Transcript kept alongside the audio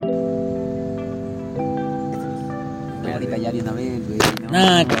ahorita ya de una vez, güey.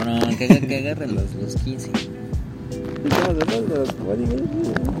 No, cabrón, que agarren los 15.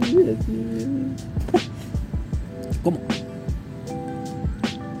 ¿Cómo?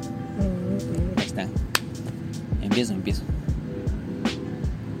 Ahí está. Empiezo.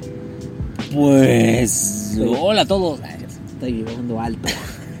 Pues... Hola a todos. Estoy vibrando alto.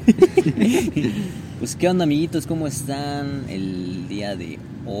 Pues qué onda, amiguitos, ¿cómo están el día de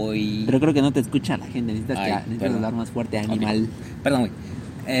hoy? Pero creo que no te escucha la gente. Necesitas perdón. hablar más fuerte, animal. Okay. Perdón,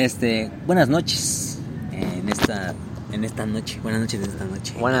 güey. Buenas noches. En esta noche. Buenas noches en esta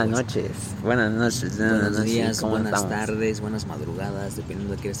noche. Buenas noches. Buenos días, buenas estamos? tardes, buenas madrugadas,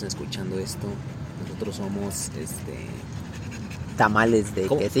 dependiendo de quién estén escuchando esto. Nosotros somos, Tamales de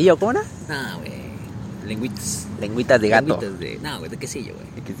 ¿Cómo? quesillo, ¿cómo era? güey, lengüitas. Lengüitas de gato. Güey, de quesillo, güey.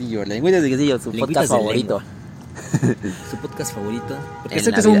 De quesillo, lengüitas de quesillo, su Lengüitas podcast de favorito. Su podcast favorito. Porque En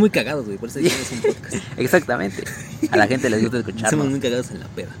sé la que somos vida. muy cagados, güey, por eso ya es un podcast. Exactamente. A la gente les gusta Somos escucharnos. muy cagados en la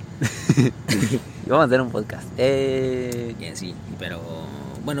peda. Y vamos a hacer un podcast. Ya, sí, pero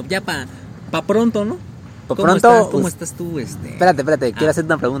bueno, ya pa pronto, ¿no? Pa' ¿Cómo pronto, estás? ¿Cómo estás tú, Espérate, quiero hacer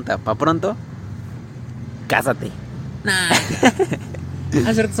una pregunta. ¿Pa' pronto? Cásate. Nah.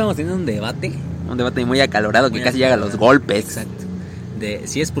 Hace rato estábamos teniendo un debate. Un debate muy acalorado que Muy casi llega a los golpes. Exacto. De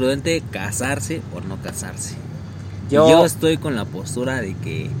si es prudente casarse o no casarse. Yo- Yo estoy con la postura de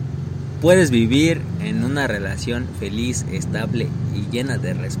que puedes vivir en una relación feliz, estable y llena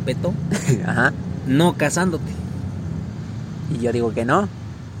de respeto, Ajá. no casándote. Y yo digo que no,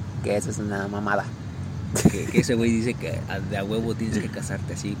 que eso es una mamada. Que ese güey dice que de a huevo tienes que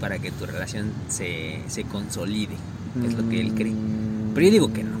casarte así para que tu relación se consolide. Es lo que él cree. Pero yo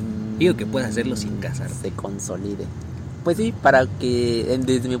digo que no. Digo que puedes hacerlo sin casarte. Se consolide. Pues sí, para que,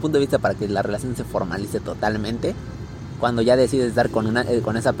 desde mi punto de vista, para que la relación se formalice totalmente, cuando ya decides estar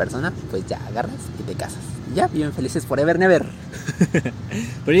con esa persona, pues ya agarras y te casas. Y ya, viven felices forever, never.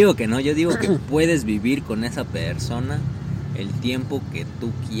 Pero digo que no, yo digo que puedes vivir con esa persona el tiempo que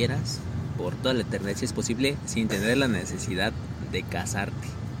tú quieras, por toda la eternidad si es posible, sin tener la necesidad de casarte.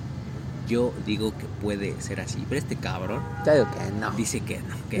 Yo digo que puede ser así, pero este cabrón Ya digo que no. dice que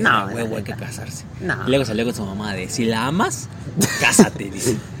no, que No, de huevo no, hay que no. casarse. No. Y luego salió con su mamá de, si la amas, cásate,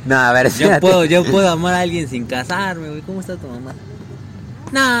 dice. No, a ver, espérate. Yo puedo amar a alguien sin casarme, güey. ¿Cómo está tu mamá?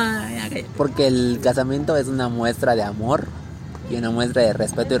 No, ya cállate. Porque el casamiento es una muestra de amor y una muestra de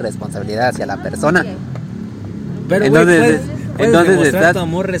respeto y responsabilidad hacia la persona. Pero Entonces, güey, puedes entonces demostrar estás- tu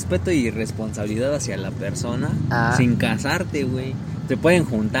amor, respeto y responsabilidad hacia la persona sin casarte, güey. Se pueden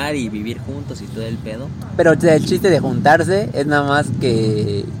juntar y vivir juntos y todo el pedo. Pero el chiste de juntarse es nada más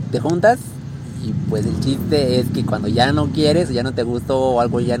que te juntas y pues el chiste es que cuando ya no quieres o ya no te gustó o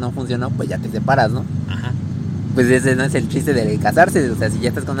algo ya no funcionó, pues ya te separas, ¿no? Ajá. Pues ese no es el chiste de casarse. O sea, si ya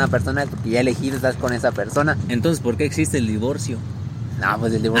estás con una persona es porque ya elegido estás con esa persona. Entonces, ¿por qué existe el divorcio? No,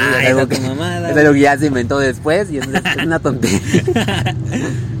 pues el divorcio Ay, es algo esa que, tu mamada, es algo que ya se inventó después y es una tontería.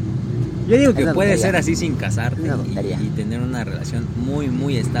 Yo digo que Es una puede tontería. ser así sin casarte Una tontería. y tener una relación muy,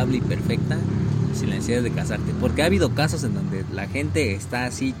 muy estable y perfecta sin la necesidad de casarte. Porque ha habido casos en donde la gente está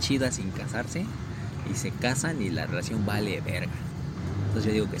así chida sin casarse y se casan y la relación vale verga. Entonces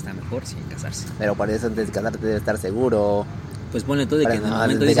yo digo que está mejor sin casarse. Pero por eso antes de casarte debes estar seguro. Pues ponle tú de que Para en el no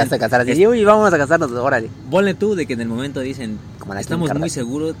momento te dicen, llegaste a casar así, uy, vamos a casarnos, órale. ponle tú de que en el momento dicen, Como la estamos Kim muy Kardashian.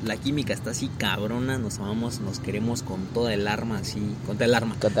 seguros, la química está así cabrona, nos amamos, nos queremos con toda el alma así, con toda el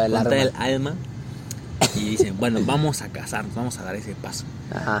alma, Con toda el alma. Y dicen, bueno, vamos a casarnos, vamos a dar ese paso.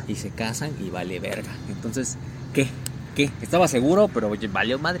 Ajá. Y se casan y vale verga. Entonces, ¿qué? Estaba seguro, pero oye,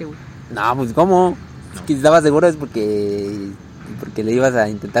 valió madre, güey. No, pues ¿cómo? No. Es que si estabas seguro es porque le ibas a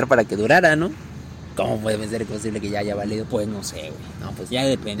intentar para que durara, ¿no? ¿Cómo puede ser posible que ya haya valido? Pues no sé, güey. No, pues Ya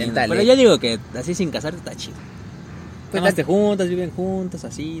depende. inténtale. Pero yo digo que así sin casarte está chido. Pues Nada más está- te juntas, viven juntos,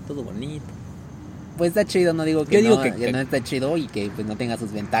 así, todo bonito. Pues está chido, no digo que Yo digo no, que- no está chido y que pues no tenga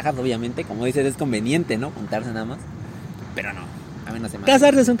sus ventajas, obviamente. Como dices, es conveniente, ¿no? Juntarse nada más. Pero no, a mí no se me hace.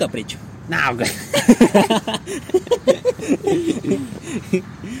 Casarse es un capricho. No, güey.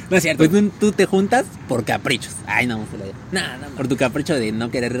 No es cierto. Pues tú te juntas por caprichos. Ay, no, se la digo. Nada, Por tu capricho de no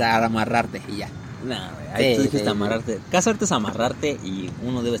querer amarrarte y ya. güey. Ahí Sí, tú dijiste sí. amarrarte. Casarte es amarrarte y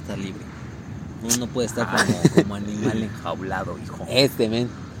uno debe estar libre. Uno no puede estar como animal enjaulado, hijo. Men.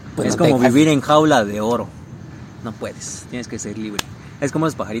 Pues es no te como cases. vivir en jaula de oro. No puedes, tienes que ser libre. Es como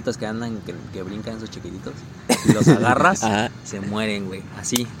los pajaritos que andan, que brincan esos chiquititos. Y los agarras, Ajá. se mueren, güey.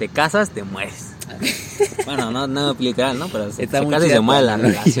 Así, te casas, te mueres. Bueno, no literal, ¿no? Pero se Está muy casa y chida se muere tu la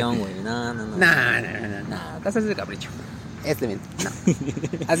analogía. relación, güey. No. No. No, casas es de capricho. Men. No.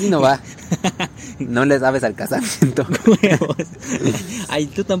 Así no va. No le sabes al casamiento. Ay,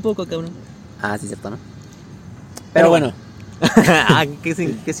 tú tampoco, cabrón. Ah, sí, cierto, ¿no? Pero bueno.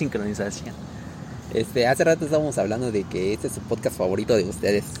 ¿Qué sincronización? Hace rato estábamos hablando de que este es su podcast favorito de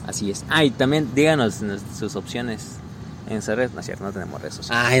ustedes. Así es. Y también díganos sus opciones en sus redes. No es cierto, no tenemos redes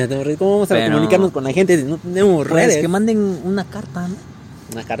sociales. Ay, no tenemos redes. ¿Cómo vamos a comunicarnos con la gente si no tenemos Pues redes? que manden una carta, ¿no?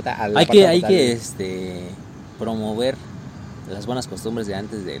 Una carta a la Hay carta que postal. promover las buenas costumbres de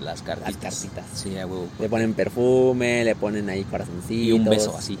antes de las cartitas. Las cartitas. Sí, a huevo. Le ponen perfume, le ponen ahí corazoncitos. Y un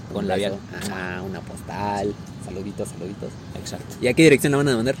beso así, un con beso. labial. Ajá, una postal. Saluditos. Exacto. ¿Y a qué dirección la van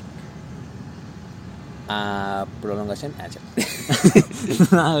a mandar? A prolongación.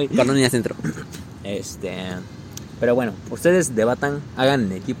 Cierto. Colonia Centro. Pero bueno, ustedes debatan,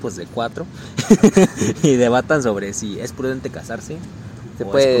 hagan equipos de 4 y debatan sobre si es prudente casarse Se o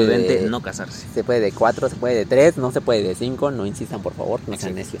puede es prudente de- no casarse. Se puede de 4, se puede de 3, no se puede de 5. No insistan, por favor, no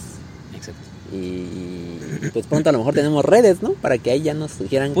sean Exacto. necios. Exacto. Y pues pronto a lo mejor tenemos redes, ¿no? Para que ahí ya nos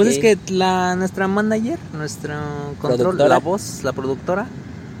sugieran Pues es que nuestra manager, nuestro control, ¿Productora? la voz, la productora,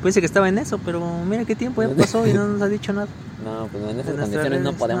 pues dice que estaba en eso, pero mira qué tiempo ya pasó y no nos ha dicho nada. No, pues en esas En nuestras condiciones no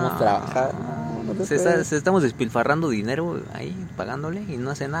redes, podemos no. trabajar. No se puede. Estamos despilfarrando dinero ahí, pagándole y no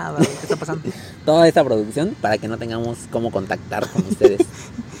hace nada. ¿Qué está pasando? Toda esta producción para que no tengamos cómo contactar con ustedes.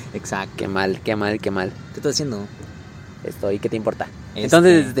 Exacto. Qué mal. ¿Qué estás haciendo? ¿Qué te importa?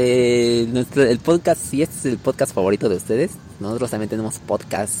 Entonces, el podcast, si este es el podcast favorito de ustedes, nosotros también tenemos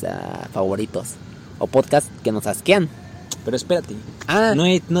podcasts favoritos. O podcasts que nos asquean. Pero espérate,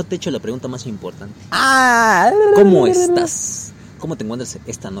 no te he hecho la pregunta más importante. ¿Cómo estás? ¿Cómo te encuentras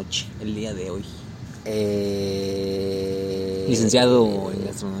esta noche, el día de hoy? Licenciado en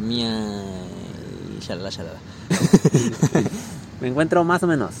gastronomía y shalala. Me encuentro más o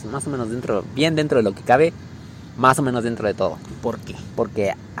menos bien dentro de lo que cabe, más o menos dentro de todo. ¿Por qué?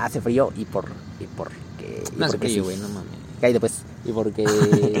 Porque hace frío y porque No hace frío, sí. güey, no mames. Cállate pues. Y porque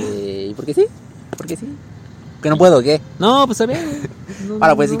sí. Porque sí. Que no puedo, ¿qué? No, pues está bien, güey.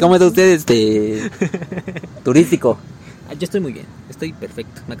 Ahora pues, ¿y cómo está usted turístico? Yo estoy muy bien, estoy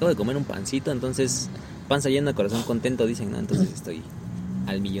perfecto. Me acabo de comer un pancito, entonces panza llena, corazón contento, dicen, ¿no? Entonces estoy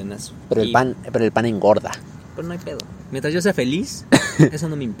al millonazo. Pero el pan engorda. Pero no hay pedo. Mientras yo sea feliz, eso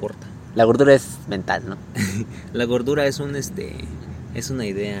no me importa. La gordura es mental, ¿no? La gordura es es una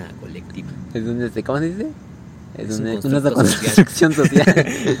idea colectiva. Es un ¿cómo se dice? Es un una constructo construcción social.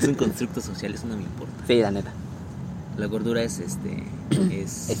 Es un constructo social, eso no me importa. Sí, la neta. La gordura es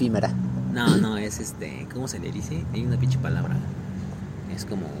Efímera. No, es ¿cómo se le dice? Hay una pinche palabra. Es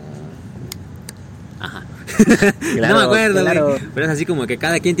como ajá. Claro, no me acuerdo, claro. güey. Pero es así como que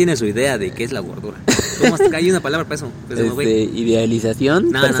cada quien tiene su idea de qué es la gordura. Hay una palabra para eso. Pues se me fue.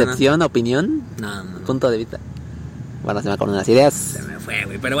 Idealización, No, percepción, opinión, No. punto de vista. Bueno, se me acuerdan unas ideas. Se me fue,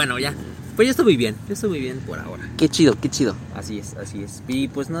 güey. Pero bueno, ya. Pues yo estoy muy bien. Yo estoy muy bien por ahora. Qué chido. Así es. Y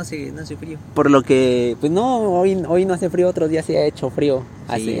pues no hace frío. Por lo que, pues no, hoy no hace frío, otros días sí ha hecho frío.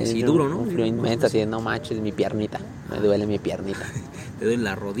 Sí, duro, ¿no? Un frío inmenso, así de no manches, mi piernita. Me duele mi piernita. Te doy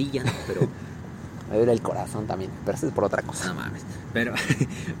la rodilla, pero Me duele el corazón también, pero eso es por otra cosa. no mames.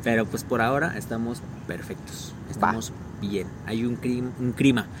 Pero pues por ahora estamos perfectos. Estamos bien. Hay un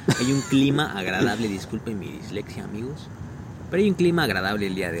clima agradable. Disculpen mi dislexia, amigos. Pero hay un clima agradable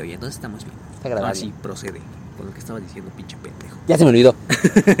el día de hoy, entonces estamos bien. Está agradable. Ahora sí, procede con lo que estaba diciendo, pinche pendejo. Ya se me olvidó.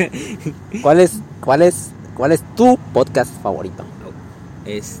 ¿Cuál es tu podcast favorito?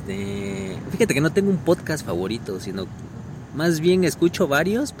 Fíjate que no tengo un podcast favorito, sino más bien escucho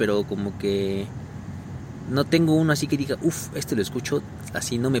varios, pero como que no tengo uno así que diga, lo escucho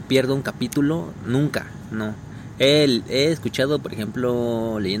así, no me pierdo un capítulo, nunca, no. He escuchado, por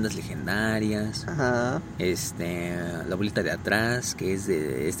ejemplo, Leyendas Legendarias, Ajá. La abuelita de atrás, que es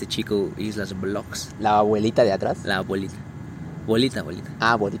de este chico Islas Vlogs. La abuelita de atrás. La abuelita. Abuelita.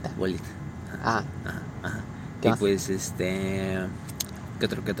 Ah, abuelita. Abuelita. Ah, Ajá. ¿Qué Y más? pues ¿Qué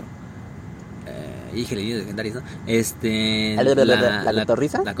otro? Dije Leyendas Legendarias, ¿no? ¿La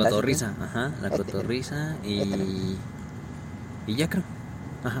cotorriza? La cotorriza, ajá. La cotorriza y ya creo.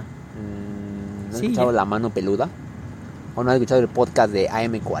 Ajá. ¿No has Sí, escuchado ya. La Mano Peluda? ¿O no has escuchado el podcast de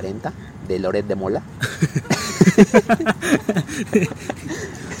AM40 de Loret de Mola?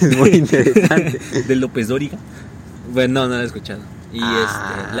 Es muy interesante. De López Dóriga. Bueno, no lo he escuchado. Y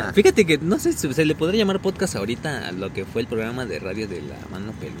fíjate que no sé, se le podría llamar podcast ahorita a lo que fue el programa de radio de La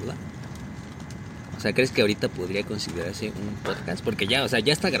Mano Peluda. O sea, ¿crees que ahorita podría considerarse un podcast? Porque ya, o sea,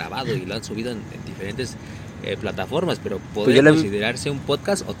 ya está grabado y lo han subido en diferentes plataformas, pero ¿podría considerarse un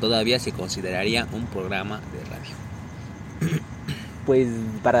podcast o todavía se consideraría un programa de radio? Pues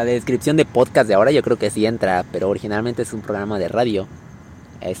para la descripción de podcast de ahora yo creo que sí entra, pero originalmente es un programa de radio.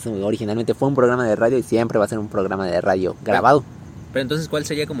 Originalmente fue un programa de radio y siempre va a ser un programa de radio grabado. Pero entonces, ¿cuál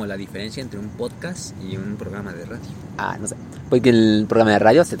sería como la diferencia entre un podcast y un programa de radio? No sé. Porque el programa de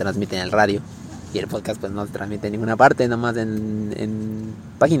radio se transmite en el radio. Y el podcast pues no se transmite en ninguna parte, nomás en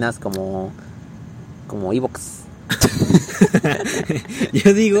páginas como iVoox.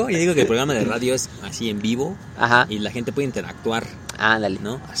 Yo digo que el programa de radio es así en vivo. Ajá. Y la gente puede interactuar. Ándale.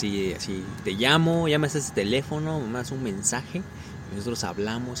 ¿No? Así, te llamo, llamas a ese teléfono, me mandas un mensaje y nosotros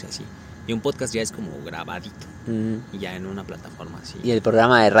hablamos y así. Y un podcast ya es como grabadito. Y ya en una plataforma así. Y el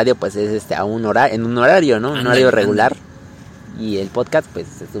programa de radio pues es a un horario, en un horario, ¿no? Un horario regular. Y el podcast pues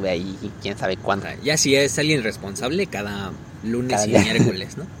se sube ahí quién sabe cuándo. Ya si es alguien responsable cada lunes y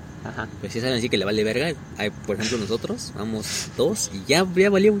miércoles, ¿no? Ajá. Pues si es alguien así que le vale verga, por ejemplo nosotros vamos 2 y ya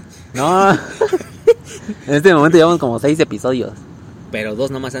valió. No. En este momento llevamos como 6 episodios. Pero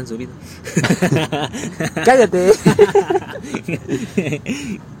 2 nomás han subido. ¡Cállate!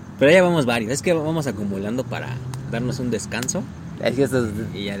 Pero ya vamos varios. Es que vamos acumulando para darnos un descanso. Es que esto es...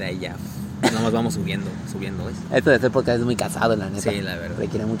 Y ya de ahí ya nomás vamos subiendo, ¿ves? Esto de hacer podcast es muy cansado, la neta. Sí, la verdad.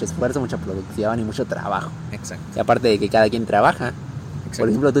 Requiere mucho esfuerzo, mucha producción y mucho trabajo. Exacto. Y aparte de que cada quien trabaja. Exacto. Por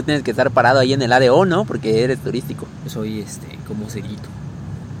ejemplo, tú tienes que estar parado ahí en el ADO, ¿no? Porque eres turístico. Yo soy como cerito.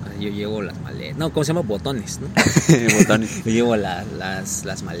 Yo llevo las maletas. No, ¿cómo se llama? Botones, ¿no? Botones. Yo llevo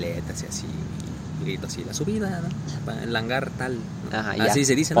las maletas y así. Y grito así, la subida, ¿no? Para el hangar tal, ¿no? Ajá, así ya.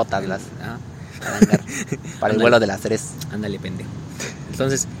 se dice, ¿no? Potas las. Ajá. Para el vuelo de las 3. Ándale, pendejo.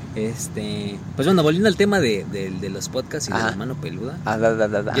 Entonces, pues bueno, volviendo al tema de los podcasts y de la mano peluda.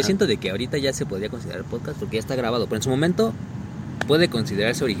 Yo siento de que ahorita ya se podría considerar podcast porque ya está grabado, pero en su momento puede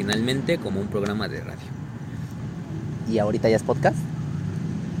considerarse originalmente como un programa de radio. ¿Y ahorita ya es podcast?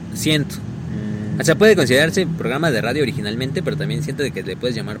 Siento. O sea, puede considerarse programa de radio originalmente, pero también siento de que le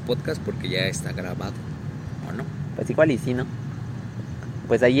puedes llamar podcast porque ya está grabado, ¿o no? Pues igual y sí, ¿no?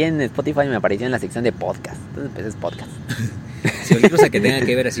 Pues ahí en Spotify me apareció en la sección de podcast. Entonces pues es podcast. Si cualquier cosa que tenga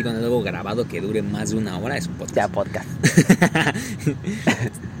que ver así con algo grabado que dure más de 1 hora es un podcast. Ya podcast.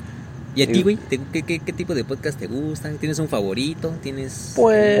 ¿Y a ti, güey? ¿Qué tipo de podcast te gustan? ¿Tienes un favorito?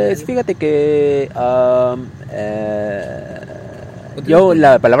 Pues fíjate que yo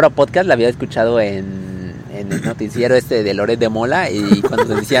la palabra podcast la había escuchado en el noticiero de Loret de Mola. Y cuando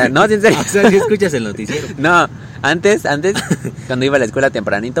se decía, no, en serio. O sea, ¿sí escuchas el noticiero? No, antes cuando iba a la escuela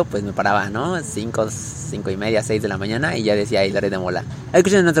tempranito, pues me paraba, ¿no? 5 y media, 6 de la mañana. Y ya decía ahí Loret de Mola,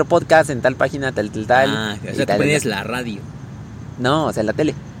 escuchen nuestro podcast en tal página, tal. O sea, tú ponías la radio. No, o sea, la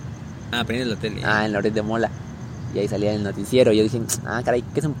tele. Prendes la tele. En Loret de Mola. Y ahí salía el noticiero. Y yo dije, caray,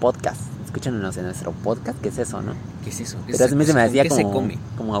 ¿qué es un podcast? Escúchanos en nuestro podcast, ¿qué es eso, no? ¿Qué es eso? Pero a mí se me hacía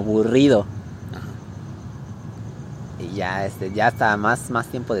como aburrido. Ajá. Y ya hasta más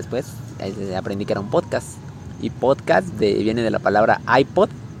tiempo después aprendí que era un podcast. Y podcast viene de la palabra iPod.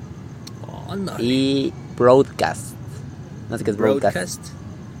 No. Y broadcast. No sé qué es broadcast.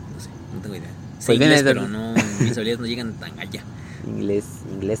 No sé, no tengo idea. Pues sé inglés, viene pero no, mis habilidades no llegan tan allá.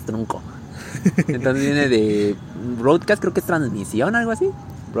 Inglés trunco. Entonces viene de broadcast, creo que es transmisión, algo así.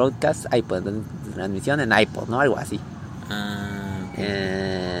 Broadcast iPod, transmisión en iPod, ¿no? Algo así.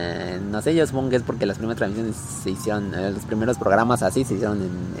 Okay. No sé, yo supongo que es porque las primeras transmisiones se hicieron, los primeros programas así se hicieron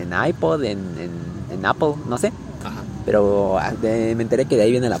en iPod, en Apple, no sé. Ajá. Pero me enteré que de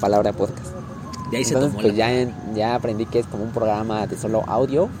ahí viene la palabra podcast. De ahí entonces, se tomó pues ya aprendí que es como un programa de solo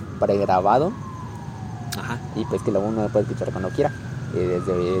audio, pregrabado. Ajá. Y pues que luego uno puede escuchar cuando quiera.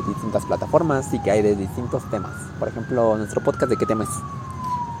 Desde distintas plataformas y que hay de distintos temas. Por ejemplo, nuestro podcast, ¿de qué tema es?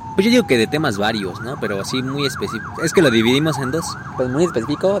 Pues yo digo que de temas varios, ¿no? Pero así muy específico. Es que lo dividimos en 2. Pues muy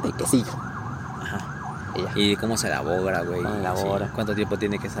específico de quesillo. Ajá. Y cómo se elabora, güey. ¿Cómo elabora? Sí. ¿Cuánto tiempo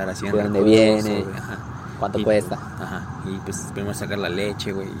tiene que estar haciendo? ¿De dónde viene? Ajá. ¿Cuánto cuesta? Ajá. Y pues primero sacar la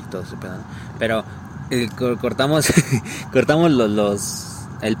leche, güey, y todo ese pedo. Pero cortamos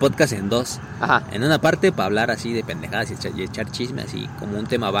el podcast en 2. Ajá. En una parte para hablar así de pendejadas y echar chisme, así como un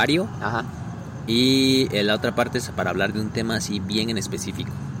tema vario. Ajá. Y en la otra parte es para hablar de un tema así bien en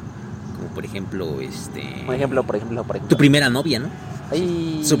específico. Como por ejemplo, Por ejemplo. tu primera novia, ¿no?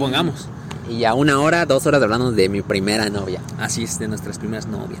 Ay. Supongamos. Y ya 1 hora, 2 horas hablando de mi primera novia. Así es, de nuestras primeras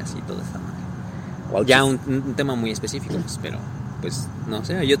novias y toda esta madre. Wow, Ya un tema muy específico, pues, pero pues no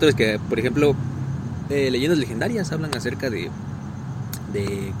sé, hay otros que, por ejemplo, leyendas legendarias hablan acerca de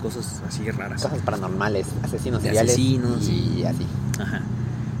cosas así raras. Cosas paranormales, asesinos De seriales asesinos y así. Ajá.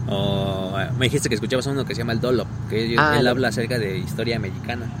 O me dijiste que escuchabas uno que se llama El Dolo, que él habla acerca de historia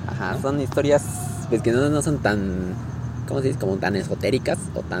americana. Ajá, ¿no? son historias pues que no son tan, ¿cómo se dice? Como tan esotéricas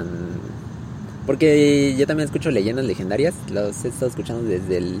o tan... Porque yo también escucho leyendas legendarias, los he estado escuchando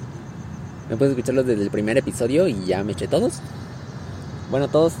me puedo escucharlos desde el primer episodio y ya me eché todos. Bueno,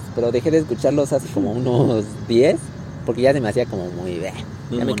 todos, pero dejé de escucharlos hace como unos 10 porque ya se me hacía como muy...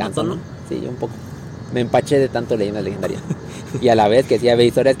 ¿Muy ya me cansó, ¿no? monótono? Sí, un poco. Me empaché de tanto leyendas legendarias. Y a la vez que sí había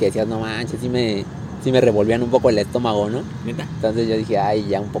historias que decías, no manches, sí me revolvían un poco el estómago, ¿no? ¿Neta? Entonces yo dije, ay,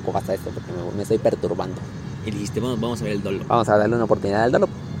 ya un poco basta esto porque me estoy perturbando. Y dijiste, vamos a ver el Dolo. Vamos a darle una oportunidad al Dolo,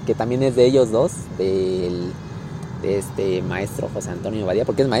 que también es de ellos dos, de este maestro José Antonio Badía,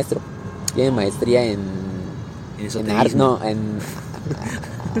 porque es maestro. Tiene maestría en esoterismo.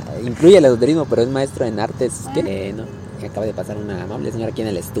 incluye el esoterismo, pero es maestro en artes que no, acaba de pasar una amable señora aquí en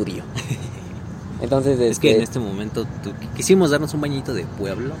el estudio. Entonces es que en este momento quisimos darnos un bañito de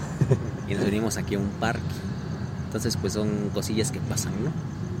pueblo y nos venimos aquí a un parque. Entonces pues son cosillas que pasan, ¿no?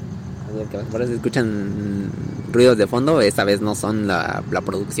 Por eso escuchan ruidos de fondo. Esta vez no son la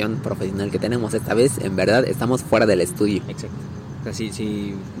producción profesional que tenemos. Esta vez en verdad estamos fuera del estudio. Exacto. O sea,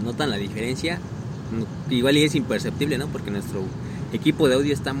 si notan la diferencia, igual y es imperceptible, ¿no? Porque nuestro equipo de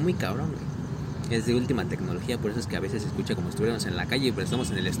audio está muy cabrón, güey. Es de última tecnología, por eso es que a veces se escucha como si estuviéramos en la calle, pero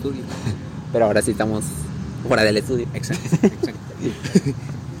estamos en el estudio. Pero ahora sí estamos fuera del estudio. Exacto.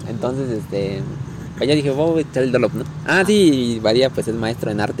 Entonces, pues ya dije, voy a echar el Dolop, ¿no? Ah, sí, Badía pues es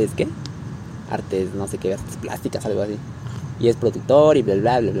maestro en artes, ¿qué? Artes, no sé qué, artes plásticas, algo así. Y es productor y bla,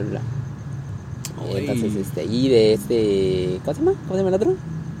 bla, bla, bla, bla. Entonces, y de ¿cómo se llama el otro?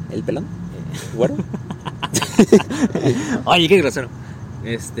 ¿El pelón? ¿Güero? Oye, qué grosero.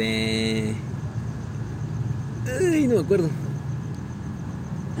 Ay, no me acuerdo.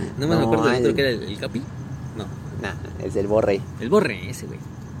 No me acuerdo del otro que era el Capi. No. Nah, es el Borre. El Borre, ese güey.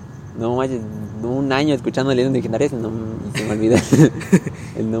 No manches, un año escuchando leyendas legendarias y se me olvida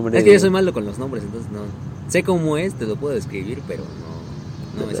el nombre. Es que yo soy malo con los nombres, entonces no. Sé cómo es, te lo puedo describir, pero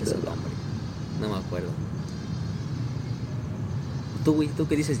no me sé su nombre. No me acuerdo. Tú, güey, tú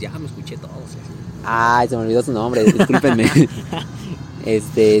que dices, ya me escuché todos. Ay, se me olvidó su nombre, discúlpenme.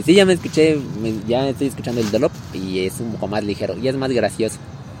 Sí, ya me escuché, ya estoy escuchando el Dolop y es un poco más ligero y es más gracioso.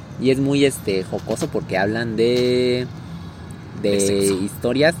 Y es muy jocoso porque hablan de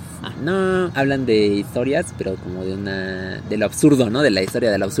historias. No, hablan de historias, pero como de lo absurdo, ¿no? De la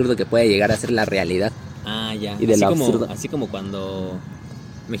historia, de lo absurdo que puede llegar a ser la realidad. Ah, ya. Y de lo absurdo. Así como cuando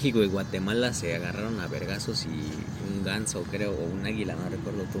México y Guatemala se agarraron a vergazos y un ganso, creo, o un águila, no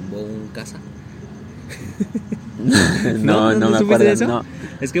recuerdo, tumbó un caza. No me acuerdo de eso. No.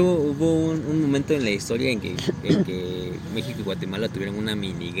 Es que hubo un momento en la historia en que México y Guatemala tuvieron una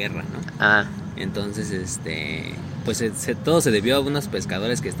mini guerra, ¿no? Ah. Entonces, pues todo se debió a unos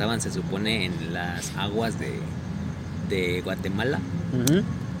pescadores que estaban, se supone, en las aguas de Guatemala. Uh-huh.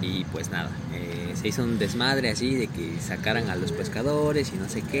 Y pues nada, se hizo un desmadre así de que sacaran a los pescadores y no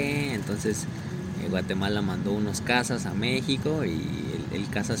sé qué. Entonces Guatemala mandó unos cazas a México y el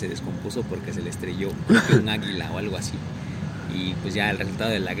caza se descompuso porque se le estrelló un águila o algo así. Y pues ya el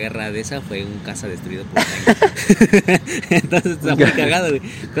resultado de la guerra de esa fue un caza destruido por un águila. Entonces está muy cagado, güey.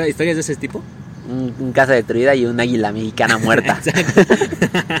 ¿Historias de ese tipo? Un caza destruida y un águila mexicana muerta.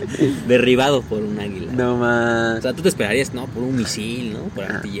 Derribado por un águila. No más. O sea, tú te esperarías, ¿no? Por un misil, ¿no? Por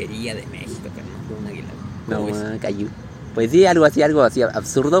artillería de México, pero no por un águila. No más, cayó. Pues sí, algo así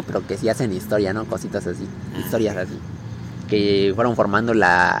absurdo, pero que sí hacen historia, ¿no? Cositas así, historias así. Que fueron formando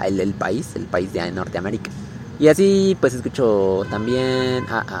el país de Norteamérica. Y así, pues escucho también,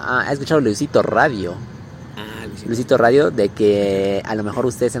 he escuchado Luisito Radio. Luisito Radio, de que a lo mejor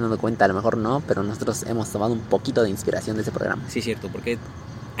ustedes se han dado cuenta, a lo mejor no, pero nosotros hemos tomado un poquito de inspiración de ese programa. Sí, cierto, porque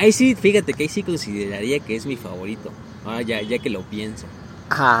ahí sí, fíjate que ahí sí consideraría que es mi favorito. Ahora ya que lo pienso.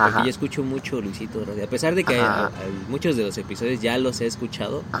 Porque yo escucho mucho Luisito Radio. A pesar de que muchos de los episodios ya los he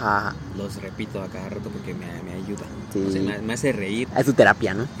escuchado, los repito a cada rato porque me ayuda. Sí. O sea, me hace reír. Es su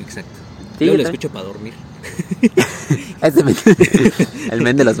terapia, ¿no? Exacto. Sí, yo lo escucho para dormir. El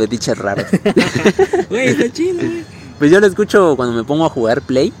men de los fetiches raros. Güey, está chido, güey. Pues yo lo escucho cuando me pongo a jugar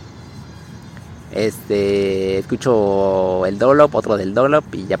Play. Escucho el Dolop, otro del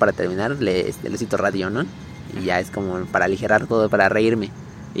Dolop, y ya para terminar, Luisito Radio, ¿no? Y ya es como para aligerar todo, para reírme.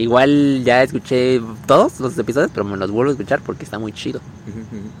 Igual ya escuché todos los episodios, pero me los vuelvo a escuchar porque está muy chido.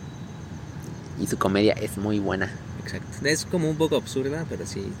 Y su comedia es muy buena. Exacto. Es como un poco absurda, pero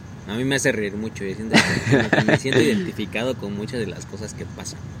sí. A mí me hace reír mucho. Yo me siento identificado con muchas de las cosas que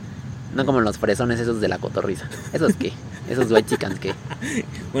pasan. No como los fresones esos de la cotorriza. ¿Esos qué? Esos white chickens qué.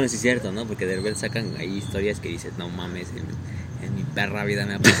 Bueno, sí es cierto, ¿no? Porque de repente sacan ahí historias que dices, no mames, en mi perra vida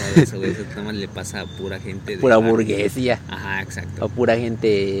me ha pasado eso, güey. Eso nada más le pasa a pura gente de pura burguesía. Ajá, exacto. O pura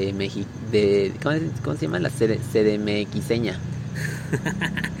gente ¿cómo se llama? La CDMXeña.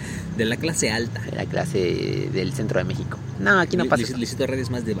 De la clase alta. De la clase del centro de México. No, aquí no pasa. Luisito Radio es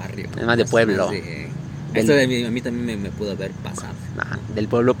más de barrio. Es más de pueblo. Esto a mí también me pudo haber pasado. Ajá, del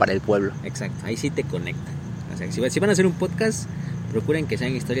pueblo para el pueblo. Exacto, ahí sí te conecta. O sea, si van a hacer un podcast, procuren que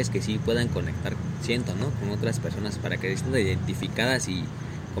sean historias que sí puedan conectar, siento, ¿no? Con otras personas para que estén identificadas y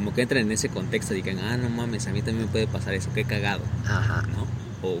como que entren en ese contexto y digan, no mames, a mí también me puede pasar eso, qué cagado, Ajá. ¿no?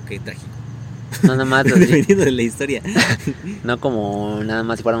 O qué trágico. No, nada más así. Dependiendo de la historia. No como nada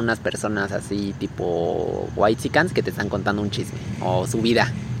más si fueran unas personas así tipo whitexicans que te están contando un chisme o su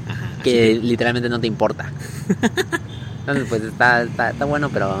vida, Ajá, que literalmente no te importa. Entonces pues está bueno,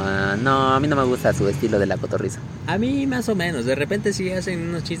 pero no, a mí no me gusta su estilo de la cotorriza. A mí más o menos, de repente sí hacen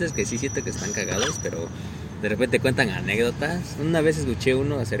unos chistes que sí siento que están cagados, pero de repente cuentan anécdotas. Una vez escuché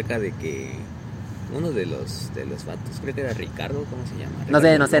uno acerca de que uno de los vatos, creo que era Ricardo, ¿cómo se llama? No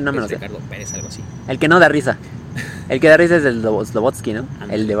sé, no me lo sé. Ricardo Pérez, algo así. El que no da risa. El que da risa es el Slobotsky, ¿no?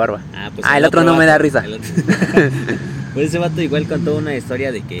 El de barba. Pues el otro no me da risa. Pues ese vato igual contó una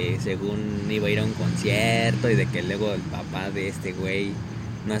historia de que según iba a ir a un concierto y de que luego el papá de este güey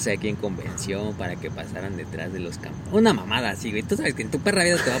no sé a quién convenció para que pasaran detrás de los campos. Una mamada así, güey. Tú sabes que en tu perra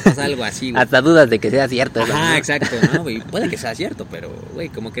vida te va a pasar algo así, güey. Hasta dudas de que sea cierto. Ajá, ¿no? Exacto, ¿no, güey? Puede que sea cierto, pero, güey,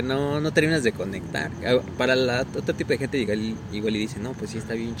 como que no terminas de conectar. Para otro tipo de gente igual y dice, no, pues sí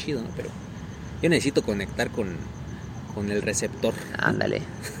está bien chido, ¿no? Pero yo necesito conectar con el receptor. Ándale.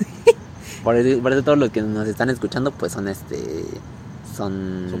 Por eso todos los que nos están escuchando, pues son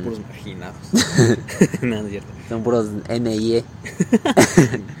Son puros marginados. No es cierto. Son puros NIE.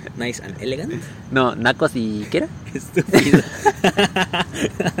 Nice and elegant. No, nacos y ¿qué era? Qué estúpido.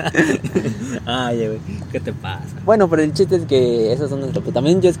 Ay, güey, ¿qué te pasa? Bueno, pero el chiste es que esos son nuestros.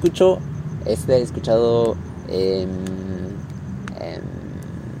 También yo he escuchado eso. He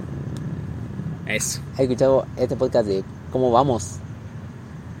escuchado este podcast de ¿Cómo vamos?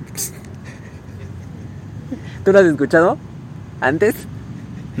 ¿Tú lo has escuchado antes?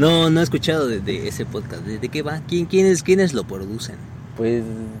 No he escuchado de ese podcast. ¿De qué va? ¿Quiénes lo producen? Pues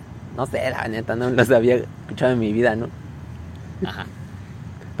no sé, la neta, no los había escuchado en mi vida, ¿no? Ajá.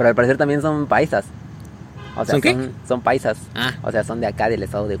 Pero al parecer también son paisas. O sea, ¿Son qué? Son paisas. Ah. O sea, son de acá, del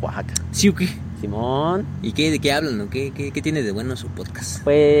estado de Oaxaca. ¿Sí o qué? Simón. ¿Y de qué hablan? ¿No? ¿Qué tiene de bueno su podcast?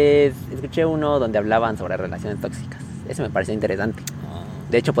 Pues escuché uno donde hablaban sobre relaciones tóxicas. Ese me pareció interesante.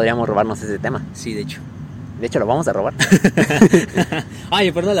 Oh. De hecho, podríamos robarnos ese tema. Sí, de hecho. De hecho, lo vamos a robar.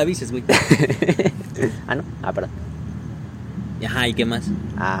 Ay, perdón, la avises, güey. ¿No? Perdón. Ajá, ¿y qué más?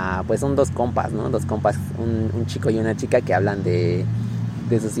 Pues son dos compas, ¿no? Dos compas, un chico y una chica que hablan de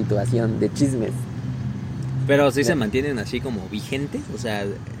su situación, de chismes. Pero sí se mantienen así como vigentes, o sea,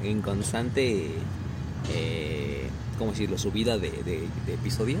 en constante, ¿cómo decirlo? Subida de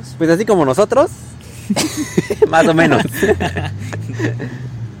episodios. Pues así como nosotros, más o menos.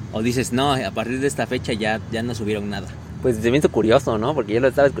 O dices, no, a partir de esta fecha ya no subieron nada. Pues se me hizo curioso, ¿no? Porque yo lo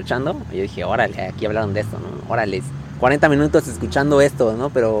estaba escuchando y yo dije, órale, aquí hablaron de esto, ¿no? Órale, 40 minutos escuchando esto, ¿no?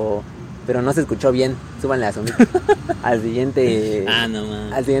 Pero no se escuchó bien, súbanle a subir. Al siguiente... no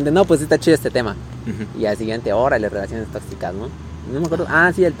mames. Al siguiente, no, pues está chido este tema. Uh-huh. Y al siguiente, órale, relaciones tóxicas, ¿no? No me acuerdo.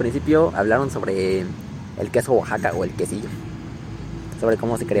 Sí, al principio hablaron sobre el queso Oaxaca o el quesillo. Sobre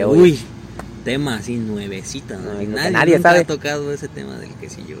cómo se creó. Uy, tema así nuevecito, ¿no? No, Y nadie nunca sabe. ha tocado ese tema del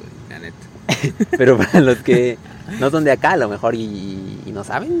quesillo, güey, la neta. Pero para los que no son de acá, a lo mejor y no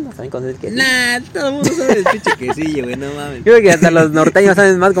saben cómo se dice el quesillo. Todo el mundo sabe el pinche quesillo, güey, no mames. Yo creo que hasta los norteños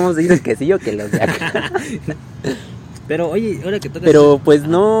saben más cómo se dice el quesillo que los de acá. Pero oye, ahora que tocas... Pero pues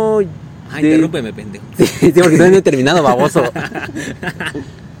no... interrúmpeme, pendejo. Sí, porque todavía no he terminado, baboso.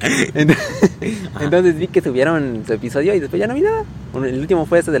 Entonces vi que subieron su episodio y después ya no vi nada. El último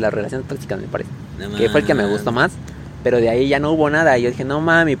fue ese de las relaciones tóxicas, me parece. No, Que fue el que me gustó más. Pero de ahí ya no hubo nada. Y yo dije, no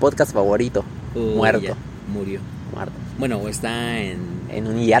mames, mi podcast favorito. Muerto. Ya, murió. Muerto. Bueno, está en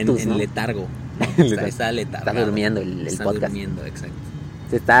un hiatus, en ¿no? letargo. Está letargo. Está durmiendo el está podcast. durmiendo, exacto.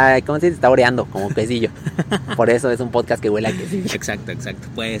 ¿Cómo se dice? Está oreando como quesillo. Por eso es un podcast que huele a quesillo. Exacto.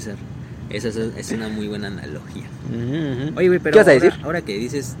 Puede ser. Esa es una muy buena analogía. Uh-huh. Oye, güey, pero ¿qué vas a decir? Ahora que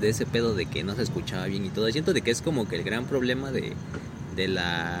dices de ese pedo de que no se escuchaba bien y todo, siento de que es como que el gran problema de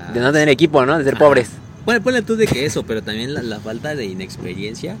la... De no tener equipo, ¿no? De ser pobres. Bueno, ponle tú de que eso, pero también la falta de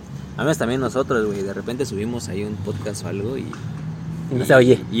inexperiencia. Además también nosotros, güey, de repente subimos ahí un podcast o algo y no se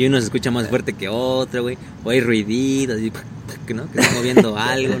oye. Y uno se escucha más fuerte que otro, güey. O hay ruiditos, así, ¿no? Que está moviendo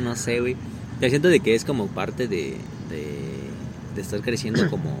algo, no sé, güey. Yo siento de que es como parte de estar creciendo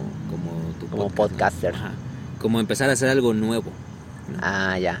como tu como podcast, podcaster. ¿no? Ajá. Como empezar a hacer algo nuevo,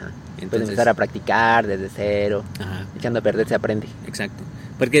 ¿no? Ya. Entonces, pues empezar a practicar desde cero. Ajá. Echando a perder se aprende. Exacto.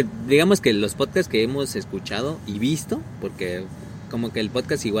 Porque digamos que los podcasts que hemos escuchado y visto, porque como que el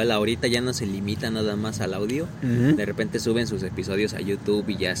podcast igual ahorita ya no se limita nada más al audio. Uh-huh. De repente suben sus episodios a YouTube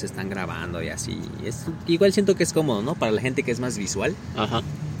y ya se están grabando y así. Igual siento que es cómodo, ¿no? Para la gente que es más visual. Ajá.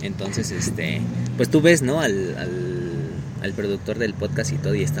 Entonces, pues tú ves, ¿no? Al productor del podcast y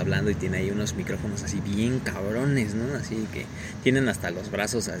todo, y está hablando y tiene ahí unos micrófonos así bien cabrones, ¿no? Así que tienen hasta los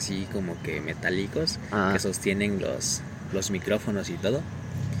brazos así como que metálicos que sostienen los micrófonos y todo.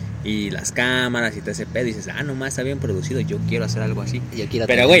 Y las cámaras y todo ese pedo, y dices, nomás está bien producido, yo quiero hacer algo así.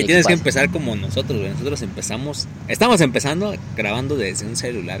 Pero güey, tienes que empezar como nosotros, güey. Nosotros estamos empezando grabando desde un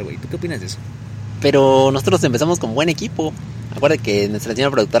celular, güey. ¿Tú qué opinas de eso? Pero nosotros empezamos con buen equipo. Acuérdate que nuestra señora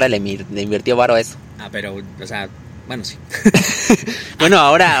productora le invirtió varo a eso. Pero, o sea, bueno, sí. Bueno,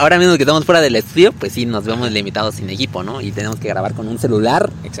 ahora mismo que estamos fuera del estudio, pues sí, nos vemos limitados sin equipo, ¿no? Y tenemos que grabar con un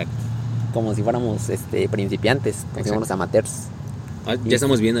celular. Exacto. Como si fuéramos principiantes, como si fuéramos amateurs. Ya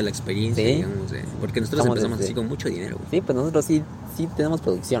estamos viendo la experiencia, ¿sí? Digamos, porque nosotros empezamos así con mucho dinero, güey. Sí, pues nosotros sí tenemos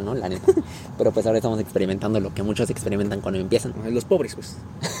producción, ¿no? La neta. Pero pues ahora estamos experimentando lo que muchos experimentan cuando empiezan. Los pobres, pues.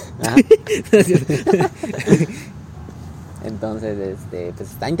 Ajá. Entonces,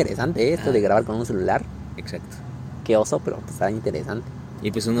 pues está interesante esto de grabar con un celular. Exacto. Qué oso, pero pues está interesante. Y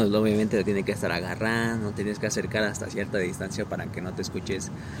pues uno obviamente lo tiene que estar agarrando, tienes que acercar hasta cierta distancia para que no te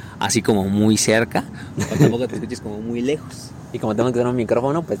escuches así como muy cerca, o tampoco te escuches como muy lejos. Y como tenemos que tener un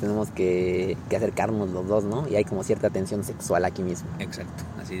micrófono, pues tenemos que acercarnos los dos, ¿no? Y hay como cierta tensión sexual aquí mismo. Exacto,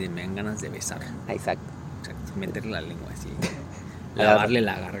 así me dan ganas de besar. Exacto. Meterle la lengua así, lavarle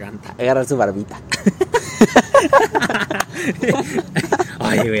la garganta. Agarrar su barbita.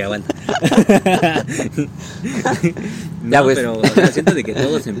 Ay, güey, aguanta. Ya, pues. Pero o sea, siento de que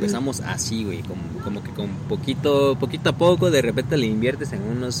todos empezamos así, güey, como que con poquito a poco, de repente le inviertes en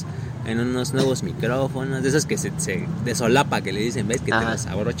unos nuevos micrófonos, de esos que se de solapa, que le dicen, ¿ves? Que te los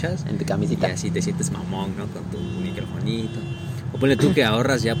abrochas en tu camisita. Y así te sientes mamón, ¿no? Con tu microfonito. O ponle tú que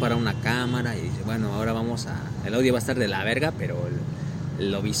ahorras ya para una cámara y dices, bueno, ahora el audio va a estar de la verga, pero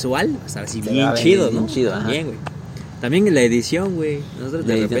lo visual va a estar así bien chido, ¿no? Bien chido, Bien, güey. También en la edición, güey. Nosotros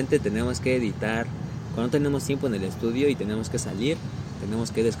de repente tenemos que editar. Cuando no tenemos tiempo en el estudio y tenemos que salir,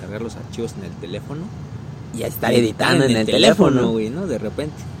 tenemos que descargar los archivos en el teléfono. Y estar editando en el teléfono, güey, ¿no? De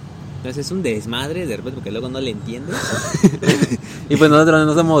repente. Entonces es un desmadre, de repente, porque luego no le entiendes. Y pues nosotros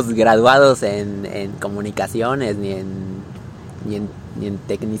no somos graduados en comunicaciones, ni en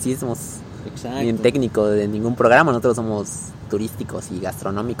tecnicismos. Exacto. Ni en técnico de ningún programa. Nosotros somos turísticos y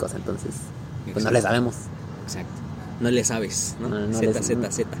gastronómicos, entonces pues no le sabemos. Exacto. No le sabes, ¿no?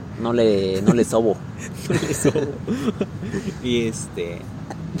 Z. No le sobo. No le sobo.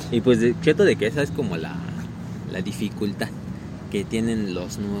 Y pues siento de que esa es como la dificultad que tienen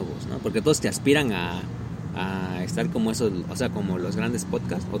los nuevos, ¿no? Porque todos te aspiran a estar como esos, o sea, como los grandes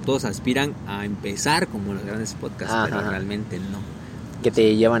podcasts, o todos aspiran a empezar como los grandes podcasts, pero realmente no. Que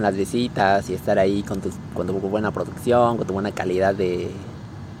te llevan las visitas y estar ahí con tu buena producción, con tu buena calidad de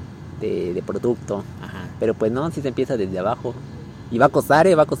producto. Ajá. Pero pues no, si se empieza desde abajo. Y va a costar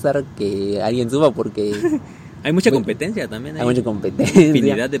que alguien suba porque... hay mucha competencia también. Hay mucha competencia.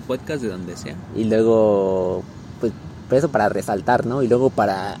 Infinidad de podcasts de donde sea. Y luego, pues, por eso para resaltar, ¿no? Y luego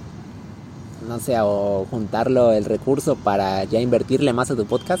para, no sé, o juntarlo el recurso para ya invertirle más a tu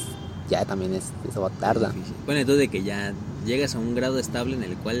podcast, ya también eso tarda. Bueno, entonces de que ya llegas a un grado estable en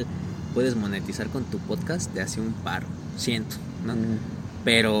el cual puedes monetizar con tu podcast, te hace un paro, siento, ¿no?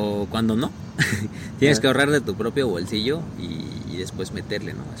 Pero cuando no, tienes que ahorrar de tu propio bolsillo y después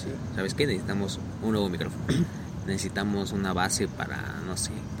meterle, ¿no? Así, ¿sabes qué? Necesitamos un nuevo micrófono. Necesitamos una base para, no sé,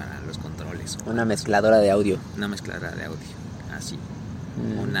 para los controles. Una mezcladora de audio. Una mezcladora de audio, así.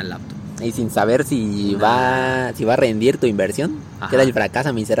 Una laptop. Y sin saber si va a rendir tu inversión. Ajá. ¿Qué tal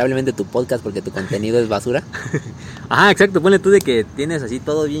fracasa miserablemente tu podcast porque tu contenido es basura? Ajá, exacto. Ponle tú de que tienes así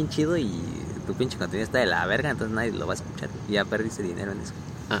todo bien chido y tu pinche contenido está de la verga, entonces nadie lo va a escuchar. Y ya perdiste dinero en eso.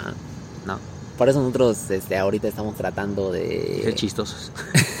 Ajá. No. Por eso nosotros ahorita estamos tratando de ser chistosos.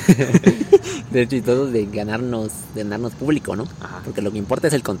 de chistosos, de ganarnos público, ¿no? Ajá. Porque lo que importa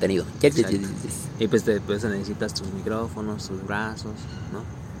es el contenido. Y pues después necesitas tus micrófonos, tus brazos,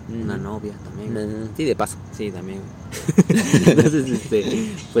 ¿no? Una novia también. Sí, de paso. Sí, también. Entonces,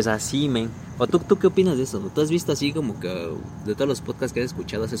 pues así, men. ¿O tú qué opinas de eso? ¿Tú has visto así como que de todos los podcasts que has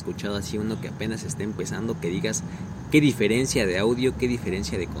escuchado así uno que apenas esté empezando, que digas qué diferencia de audio, qué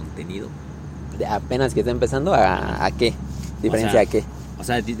diferencia de contenido? Apenas que está empezando, ¿a qué? ¿Diferencia a qué? O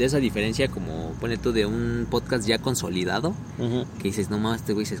sea, de esa diferencia, como pone tú, de un podcast ya consolidado, que dices, no mames,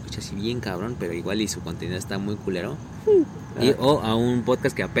 este güey se escucha así bien cabrón, pero igual y su contenido está muy culero. O a un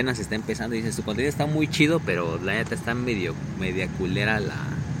podcast que apenas está empezando y dices, su contenido está muy chido, pero la neta está media culera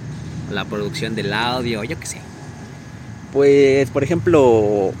la producción del audio, yo qué sé. Pues, por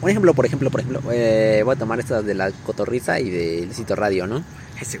ejemplo, voy a tomar esta de la cotorriza y de Luisito Radio, ¿no?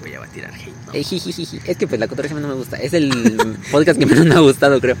 Ese güey ya va a tirar hate, ¿no? Es que pues la cotorriza no me gusta. Es el podcast que menos me ha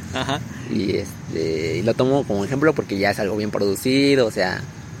gustado, creo. Ajá. Y lo tomo como ejemplo porque ya es algo bien producido, o sea,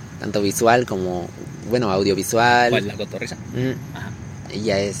 tanto visual como, bueno, audiovisual. ¿Cuál, la cotorriza? Ajá. Y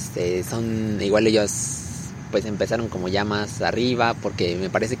ya son igual ellos pues empezaron como ya más arriba, porque me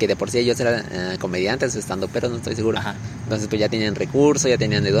parece que de por sí ellos eran comediantes o estandoperos, no estoy seguro. Ajá. Entonces pues ya tenían recursos, ya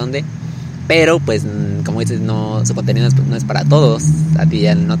tenían de dónde. Pero pues como dices, no, su contenido no es para todos. A ti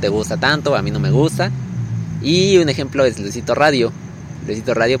ya no te gusta tanto, a mí no me gusta. Y un ejemplo es Luisito Radio.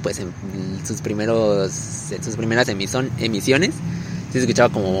 Luisito Radio pues en sus primeras emisiones se